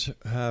guys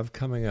have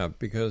coming up,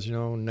 because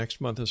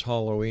next month is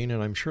Halloween,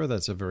 and I'm sure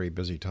that's a very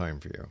busy time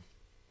for you.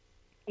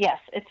 Yes,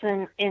 it's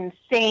an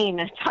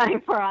insane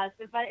time for us,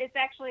 but it's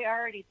actually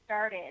already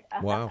started.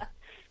 Wow.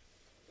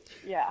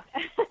 Yeah.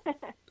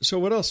 So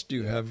what else do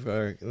you have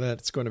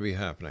that's going to be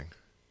happening?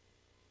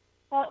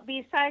 Well,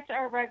 besides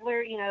our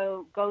regular,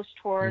 ghost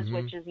tours, Mm-hmm.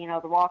 which is,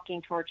 the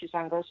walking tour,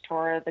 Tucson Ghost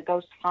Tour, the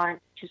Ghost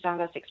Haunt, Tucson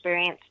Ghost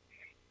Experience,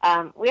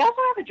 we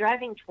also have a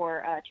driving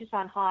tour,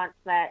 Tucson Haunts,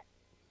 that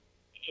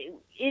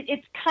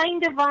it's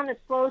kind of on the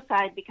slow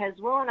side because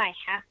Will and I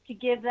have to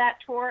give that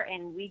tour,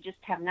 and we just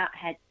have not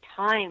had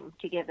time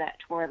to give that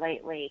tour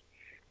lately.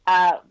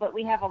 But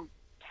we have a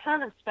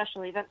ton of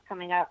special events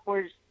coming up.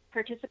 We're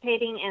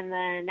participating in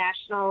the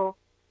national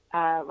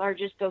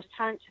largest ghost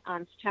hunt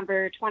on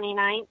September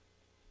 29th.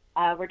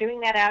 We're doing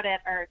that out at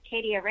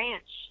Arcadia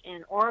Ranch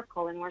in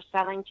Oracle, and we're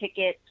selling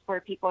tickets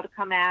for people to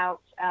come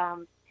out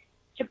to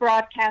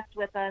broadcast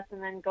with us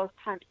and then ghost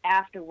hunt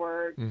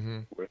afterwards. Mm-hmm.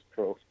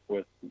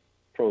 With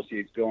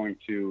proceeds going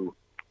to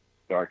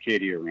the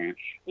Arcadia Ranch.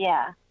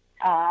 Yeah.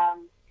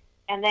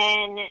 And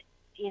then,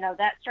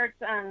 that starts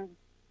on,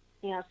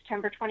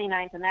 September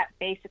 29th, and that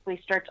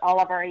basically starts all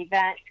of our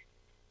events.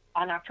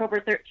 On October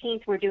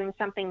 13th, we're doing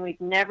something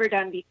we've never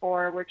done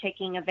before. We're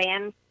taking a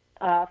van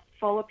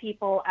full of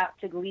people out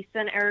to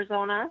Gleason,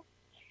 Arizona,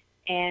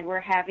 and we're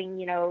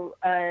having,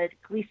 a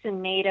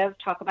Gleason native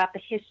talk about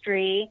the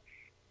history,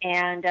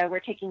 and we're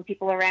taking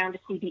people around to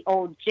see the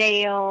old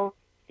jail,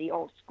 the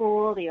old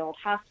school, the old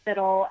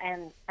hospital,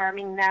 and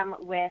arming them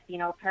with,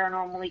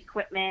 paranormal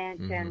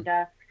equipment Mm-hmm.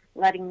 and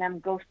letting them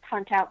ghost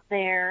hunt out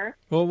there.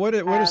 Well, what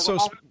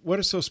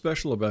is so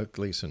special about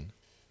Gleason?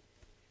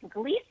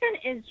 Gleason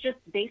is just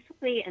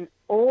basically an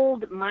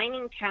old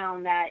mining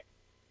town that,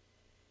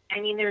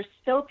 there's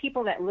still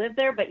people that live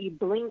there, but you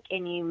blink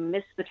and you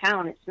miss the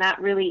town. It's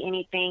not really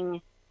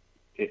anything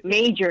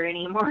major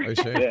anymore. I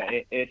see. Yeah,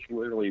 it's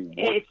literally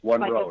It's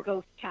one like road. a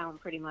ghost town,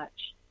 pretty much.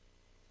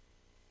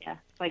 Yeah,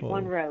 it's like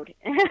one road.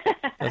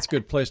 That's a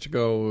good place to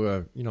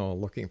go,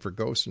 looking for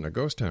ghosts in a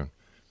ghost town.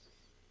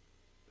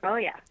 Oh,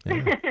 yeah.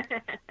 Yeah.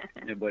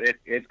 Yeah, but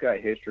it's got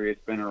history.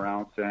 It's been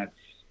around since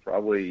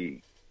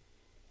probably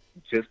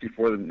just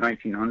before the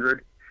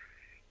 1900.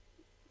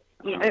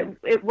 Yeah,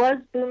 it was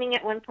booming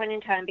at one point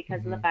in time because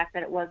of the fact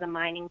that it was a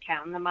mining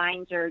town. The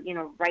mines are,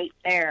 right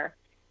there.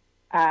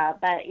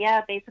 But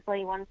yeah,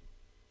 basically once,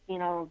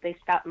 they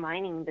stopped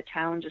mining, the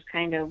town just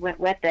kind of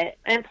went with it.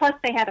 And plus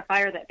they had a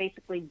fire that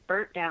basically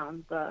burnt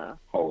down the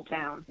whole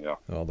town. Yeah.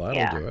 Well,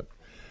 that'll do it.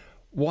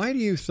 Why do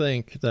you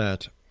think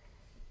that,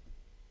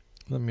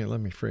 let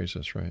me phrase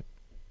this right.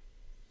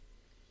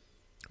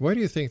 Why do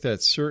you think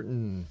that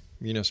certain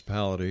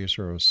municipalities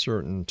or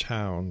certain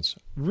towns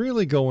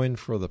really go in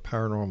for the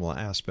paranormal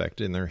aspect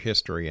in their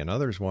history and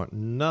others want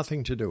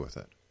nothing to do with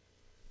it?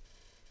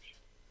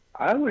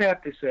 I would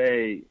have to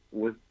say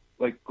with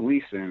like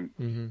Gleason,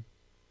 Mm-hmm.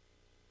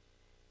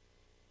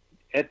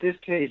 at this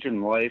stage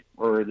in life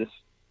or this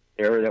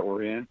era that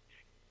we're in,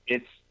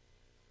 it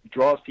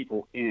draws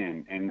people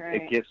in and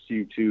Right. it gets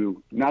you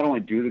to not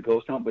only do the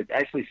ghost hunt, but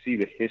actually see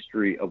the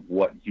history of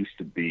what used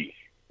to be.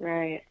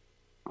 Right.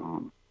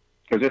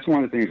 Because that's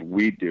one of the things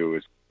we do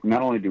is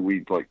not only do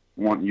we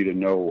want you to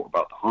know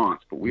about the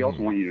haunts, but we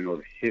also want you to know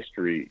the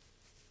history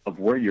of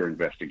where you're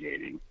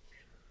investigating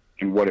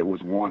and what it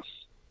was once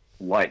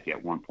like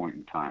at one point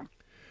in time.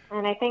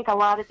 And I think a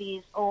lot of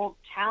these old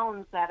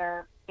towns that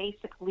are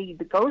basically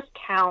the ghost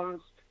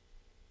towns,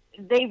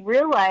 they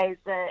realize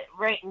that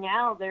right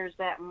now there's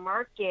that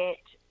market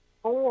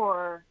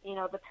for,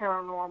 the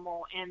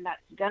paranormal, and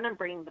that's going to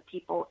bring the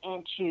people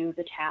into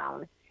the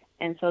town.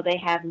 And so they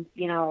have,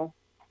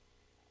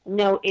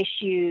 no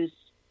issues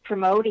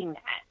promoting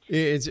that.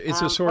 It's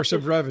a source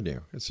of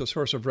revenue. It's a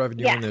source of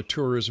revenue in the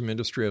tourism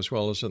industry as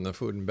well as in the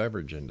food and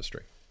beverage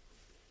industry.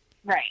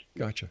 Right.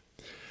 Gotcha.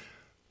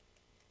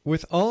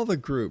 With all the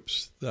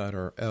groups that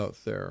are out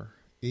there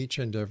each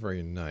and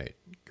every night,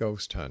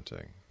 ghost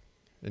hunting,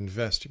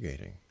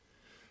 investigating,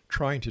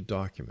 trying to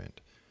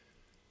document,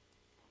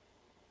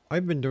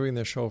 I've been doing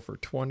this show for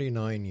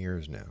 29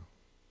 years now.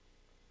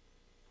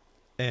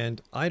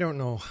 And I don't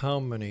know how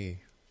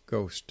many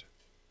ghost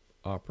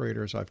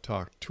operators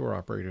tour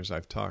operators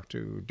I've talked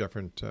to,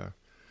 different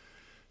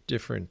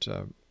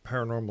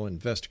paranormal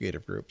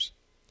investigative groups.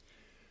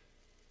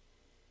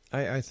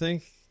 I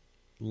think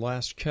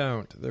last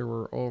count there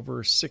were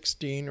over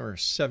 16 or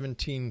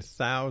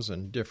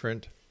 17,000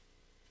 different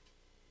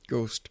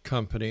ghost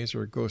companies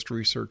or ghost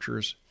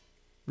research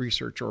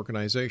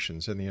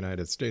organizations in the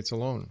United States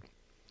alone.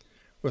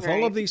 With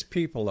all of these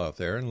people out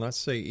there, and let's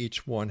say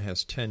each one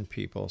has 10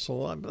 people,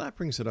 so that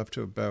brings it up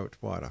to about,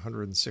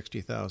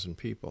 160,000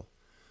 people,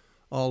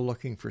 all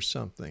looking for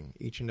something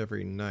each and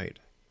every night.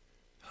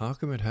 How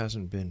come it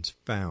hasn't been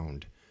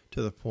found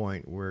to the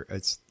point where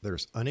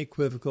there's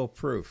unequivocal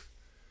proof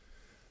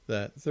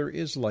that there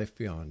is life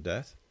beyond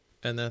death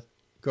and that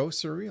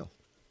ghosts are real?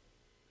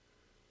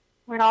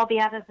 We'd all be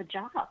out of a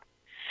job.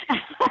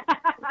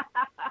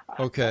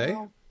 Okay,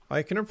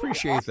 I can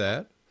appreciate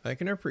that.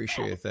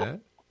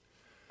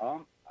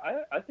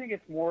 I think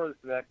it's more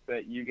that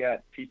you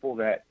got people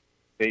that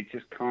they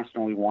just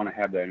constantly want to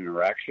have that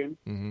interaction,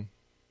 and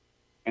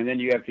then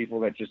you have people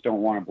that just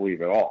don't want to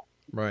believe at all.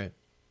 Right.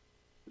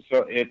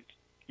 So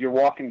you're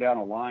walking down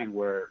a line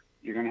where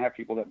you're going to have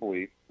people that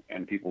believe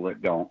and people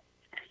that don't,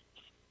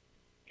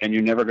 and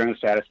you're never going to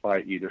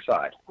satisfy either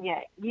side.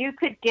 Yeah, you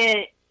could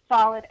get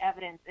solid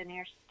evidence, and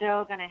you're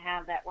still going to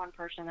have that one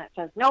person that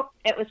says, "Nope,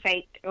 it was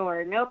fake,"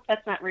 or "Nope,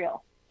 that's not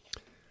real."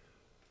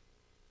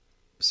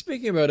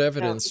 Speaking about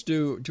evidence,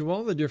 do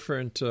all the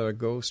different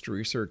ghost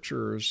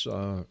researchers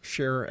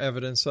share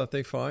evidence that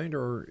they find,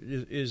 or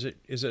is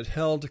it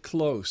held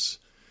close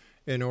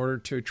in order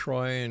to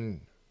try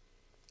and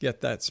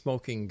get that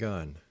smoking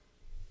gun?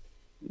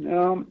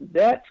 No,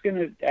 that's going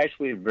to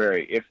actually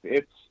vary. If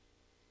it's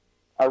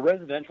our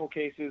residential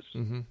cases,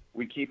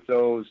 we keep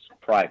those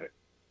private.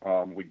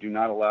 We do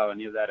not allow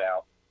any of that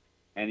out.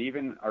 And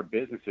even our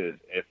businesses,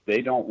 if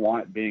they don't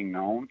want it being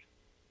known,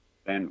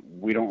 then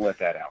we don't let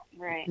that out.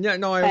 Right. Yeah,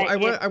 no,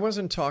 I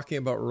wasn't talking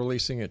about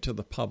releasing it to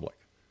the public,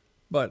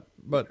 but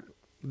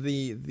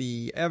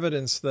the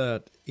evidence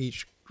that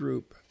each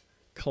group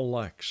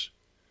collects.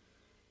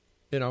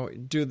 Do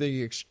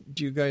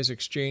you guys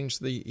exchange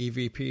the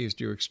EVPs?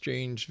 Do you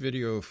exchange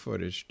video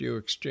footage? Do you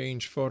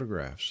exchange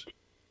photographs?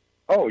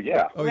 Oh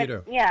yeah. Oh, you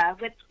do. Yeah,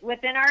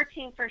 within our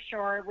team for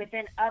sure.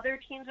 Within other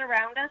teams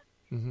around us,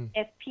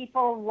 if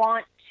people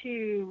want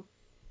to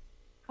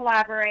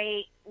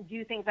collaborate,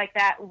 do things like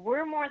that,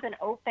 we're more than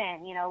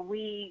open.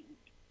 We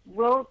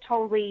will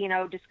totally,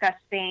 discuss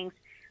things.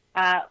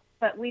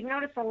 But we've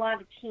noticed a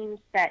lot of teams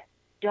that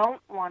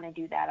don't want to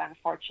do that,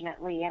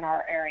 unfortunately, in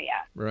our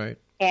area. Right.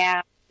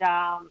 And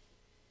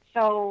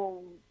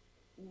so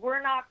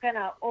we're not going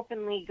to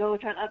openly go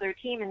to another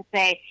team and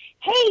say,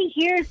 "Hey,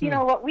 here's,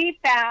 what we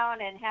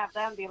found," and have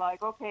them be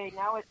like, "Okay,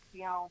 now it's,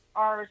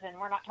 ours, and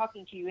we're not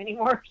talking to you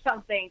anymore," or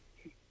something.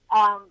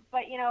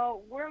 But,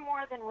 we're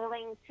more than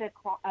willing to,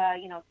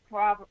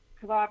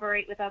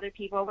 collaborate with other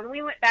people. When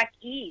we went back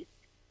east,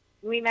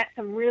 we met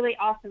some really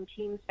awesome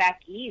teams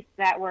back east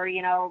that were,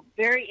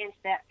 very into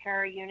that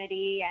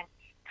para-unity and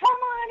come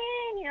on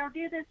in,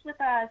 do this with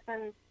us.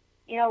 And,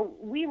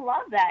 we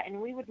love that,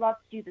 and we would love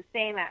to do the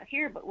same out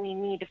here, but we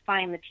need to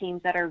find the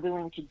teams that are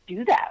willing to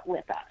do that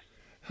with us.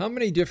 How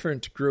many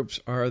different groups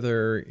are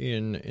there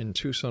in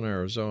Tucson,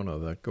 Arizona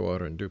that go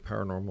out and do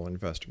paranormal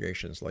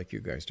investigations like you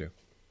guys do?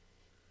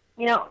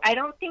 I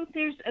don't think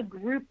there's a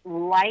group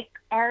like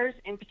ours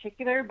in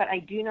particular, but I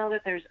do know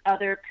that there's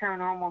other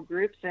paranormal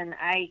groups, and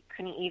I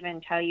couldn't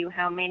even tell you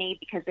how many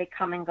because they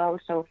come and go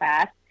so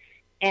fast.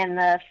 In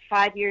the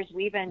 5 years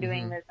we've been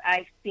doing this,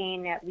 I've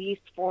seen at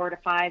least 4 to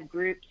 5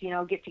 groups,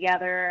 get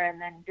together and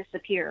then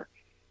disappear.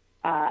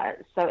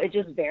 So it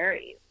just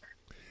varies.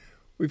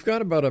 We've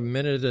got about a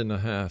minute and a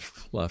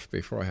half left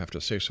before I have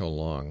to say so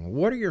long.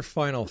 What are your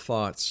final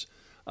thoughts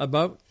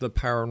about the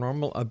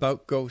paranormal,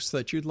 about ghosts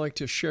that you'd like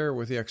to share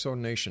with the X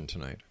Zone Nation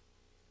tonight?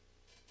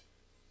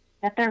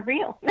 That they're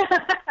real.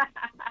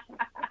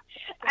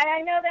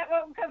 I know that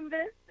won't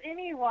convince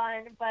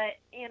anyone, but,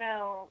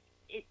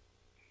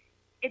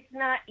 it's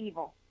not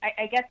evil.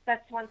 I guess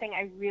that's one thing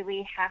I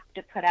really have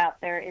to put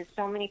out there is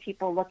so many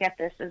people look at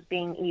this as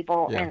being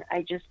evil, and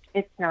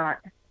it's not.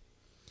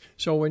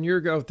 So when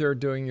you're out there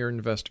doing your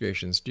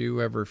investigations, do you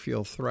ever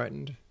feel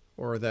threatened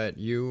or that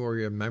you or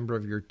a member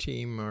of your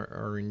team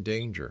are in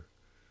danger?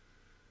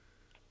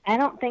 I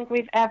don't think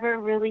we've ever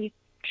really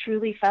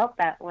truly felt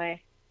that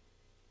way.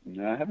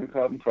 No, I haven't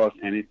come across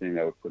anything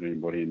that would put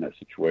anybody in that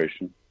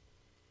situation.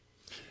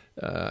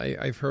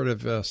 I've heard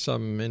of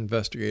some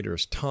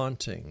investigators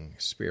taunting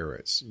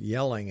spirits,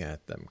 yelling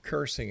at them,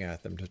 cursing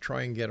at them to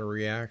try and get a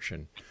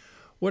reaction.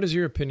 What is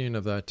your opinion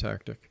of that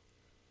tactic?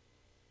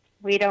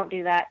 We don't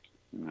do that.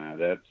 No,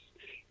 that's,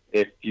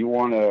 if you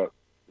want to,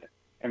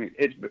 I mean,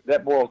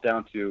 that boils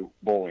down to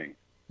bullying.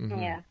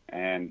 Mm-hmm. Yeah.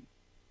 And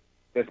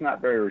it's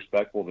not very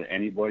respectful to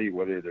anybody,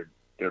 whether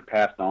they're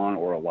passed on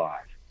or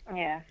alive.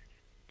 Yeah.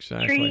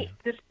 Exactly. Treat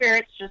the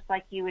spirits just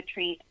like you would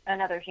treat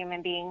another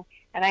human being.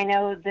 And I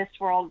know this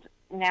world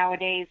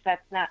nowadays,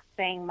 that's not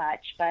saying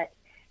much, but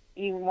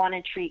you want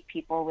to treat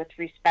people with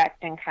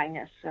respect and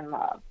kindness and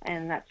love.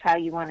 And that's how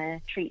you want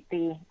to treat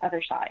the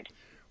other side.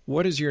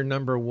 What is your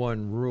number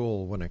one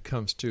rule when it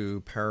comes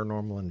to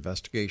paranormal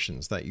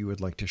investigations that you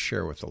would like to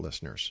share with the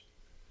listeners?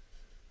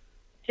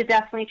 To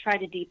definitely try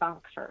to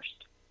debunk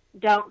first.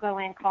 Don't go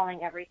in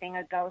calling everything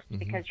a ghost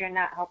because you're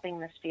not helping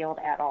this field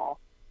at all.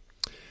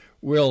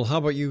 Will, how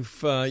about you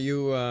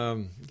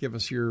give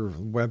us your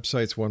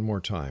websites one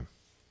more time?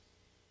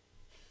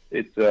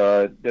 It's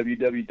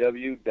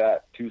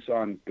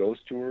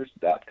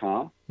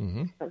www.tucsonghosttours.com.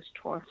 Mm-hmm. Ghost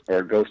tour.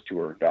 Or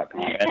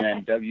ghosttour.com. And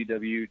then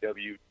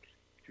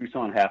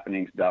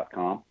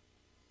www.tucsonhappenings.com.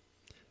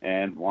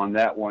 And on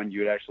that one,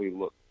 you'd actually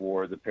look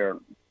for the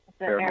paranormal.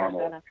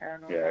 Arizona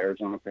Paranormal. Yeah,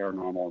 Arizona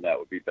Paranormal. And that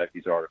would be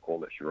Becky's article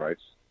that she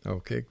writes.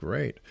 Okay,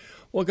 great.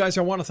 Well, guys,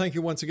 I want to thank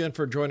you once again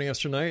for joining us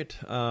tonight.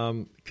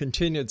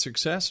 Continued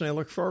success, and I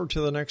look forward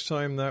to the next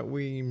time that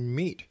we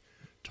meet,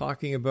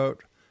 talking about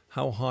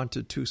how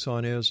haunted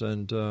Tucson is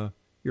and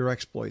your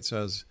exploits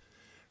as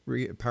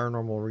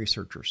paranormal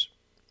researchers.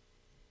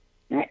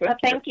 Well,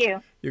 thank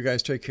you. You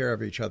guys take care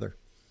of each other.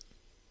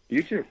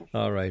 You too.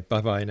 All right,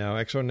 bye-bye now.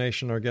 Exo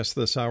Nation, our guests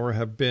this hour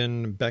have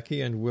been Becky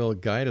and Will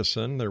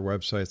GYDESEN. Their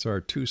websites are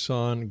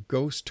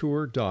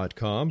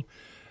TucsonGhostTour.com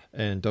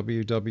and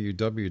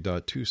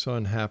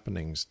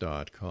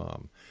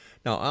www.tucsonhappenings.com.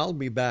 Now, I'll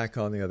be back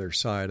on the other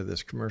side of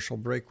this commercial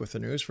break with the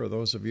news for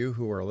those of you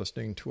who are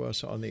listening to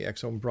us on the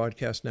X Zone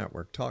Broadcast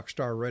Network,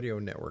 Talkstar Radio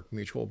Network,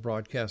 Mutual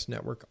Broadcast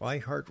Network,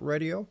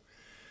 iHeartRadio,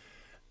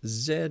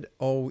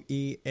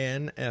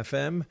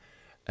 ZOEN-FM,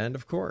 and,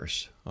 of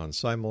course, on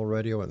Simul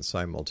Radio and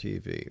Simul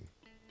TV.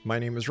 My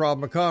name is Rob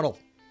McConnell.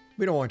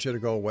 We don't want you to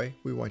go away.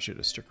 We want you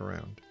to stick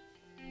around.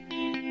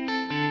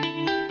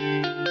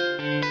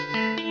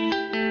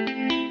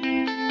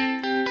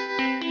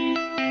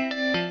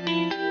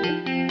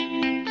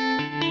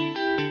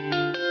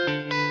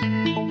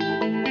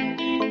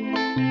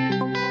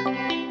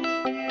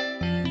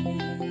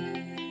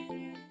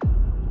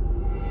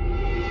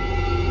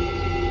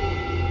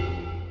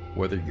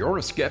 Whether you're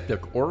a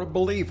skeptic or a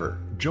believer,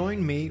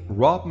 join me,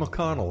 Rob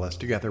McConnell, as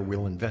together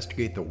we'll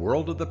investigate the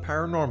world of the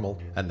paranormal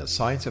and the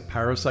science of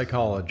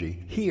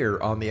parapsychology here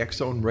on the X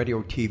Zone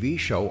Radio TV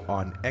show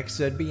on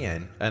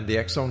XZBN and the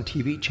X Zone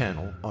TV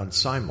channel on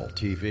Simul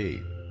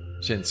TV.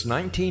 Since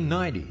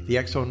 1990, the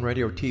X Zone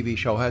Radio TV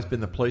show has been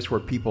the place where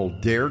people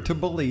dare to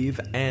believe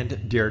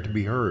and dare to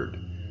be heard.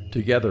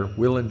 Together,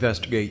 we'll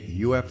investigate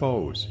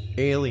UFOs,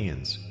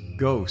 aliens,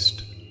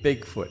 ghosts,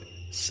 Bigfoot,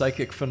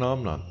 psychic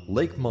phenomenon,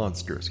 lake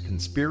monsters,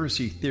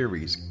 conspiracy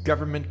theories,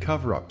 government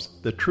cover-ups,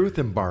 the truth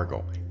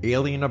embargo,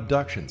 alien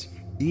abductions,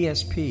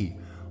 ESP,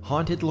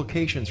 haunted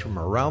locations from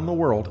around the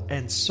world,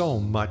 and so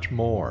much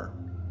more.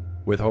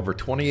 With over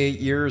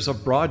 28 years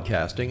of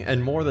broadcasting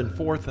and more than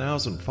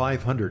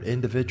 4,500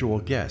 individual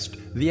guests,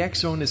 the X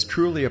Zone is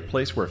truly a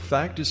place where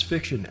fact is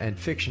fiction and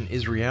fiction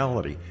is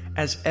reality,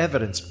 as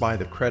evidenced by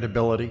the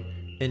credibility,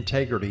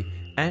 integrity,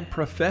 and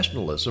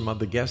professionalism of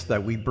the guests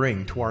that we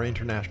bring to our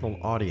international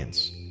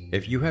audience.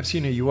 If you have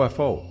seen a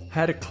UFO,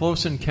 had a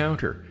close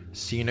encounter,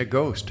 seen a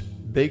ghost,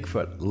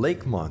 Bigfoot,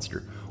 lake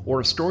monster,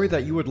 or a story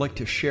that you would like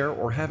to share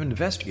or have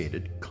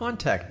investigated,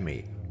 contact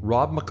me,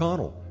 Rob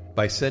McConnell,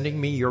 by sending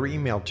me your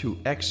email to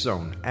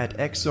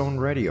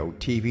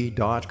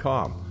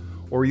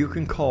xzone@xzoneradiotv.com, or you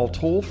can call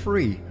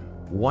toll-free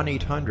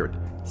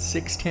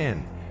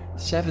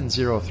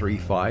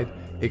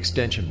 1-800-610-7035,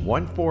 extension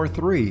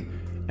 143,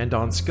 and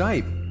on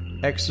Skype,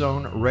 X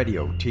Zone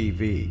Radio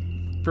TV.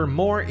 For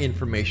more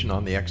information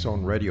on the X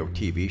Zone Radio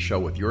TV show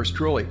with yours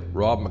truly,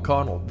 Rob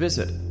McConnell,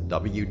 visit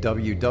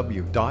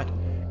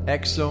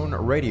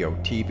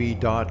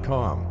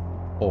www.xzoneradiotv.com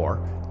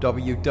or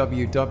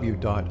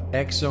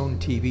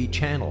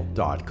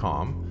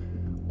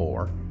www.xzonetvchannel.com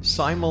or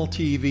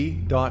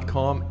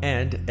simultv.com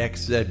and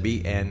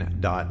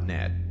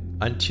xzbn.net.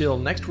 Until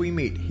next we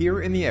meet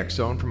here in the X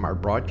Zone from our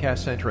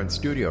broadcast center and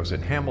studios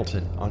in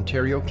Hamilton,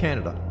 Ontario,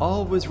 Canada,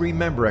 always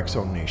remember, X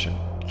Zone Nation,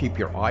 keep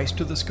your eyes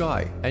to the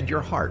sky and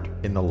your heart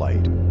in the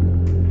light.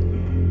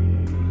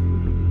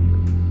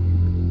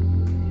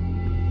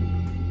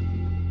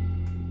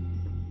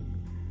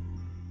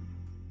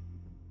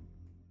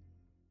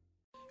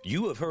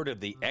 You have heard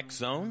of the X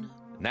Zone?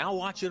 Now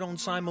watch it on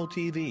Simul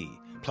TV,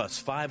 plus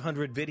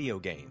 500 video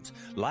games,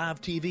 live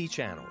TV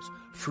channels,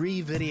 free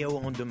video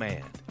on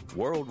demand,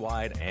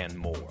 worldwide, and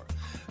more.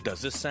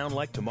 Does this sound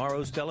like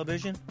tomorrow's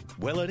television?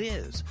 Well, it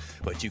is,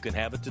 but you can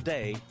have it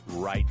today,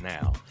 right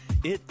now.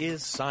 It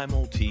is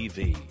Simul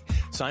TV.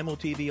 Simul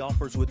TV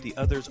offers what the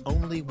others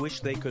only wish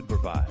they could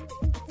provide.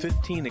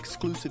 15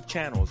 exclusive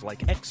channels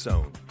like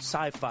X-Zone,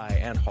 Sci-Fi,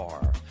 and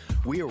Horror.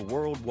 We are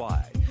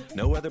worldwide.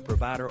 No other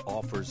provider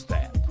offers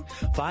that.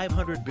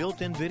 500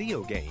 built-in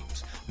video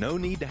games. No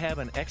need to have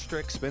an extra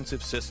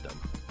expensive system.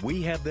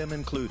 We have them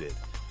included.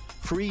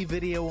 Free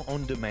video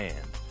on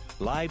demand.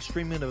 Live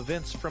streaming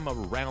events from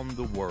around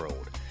the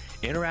world.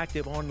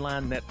 Interactive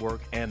online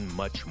network, and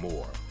much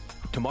more.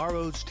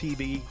 Tomorrow's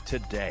TV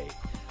today.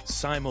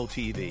 Simul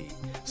TV.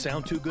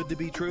 Sound too good to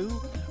be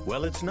true?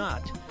 Well, it's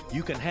not.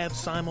 You can have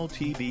Simul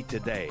TV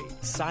today.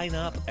 Sign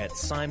up at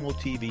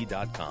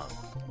simultv.com.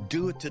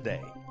 Do it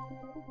today.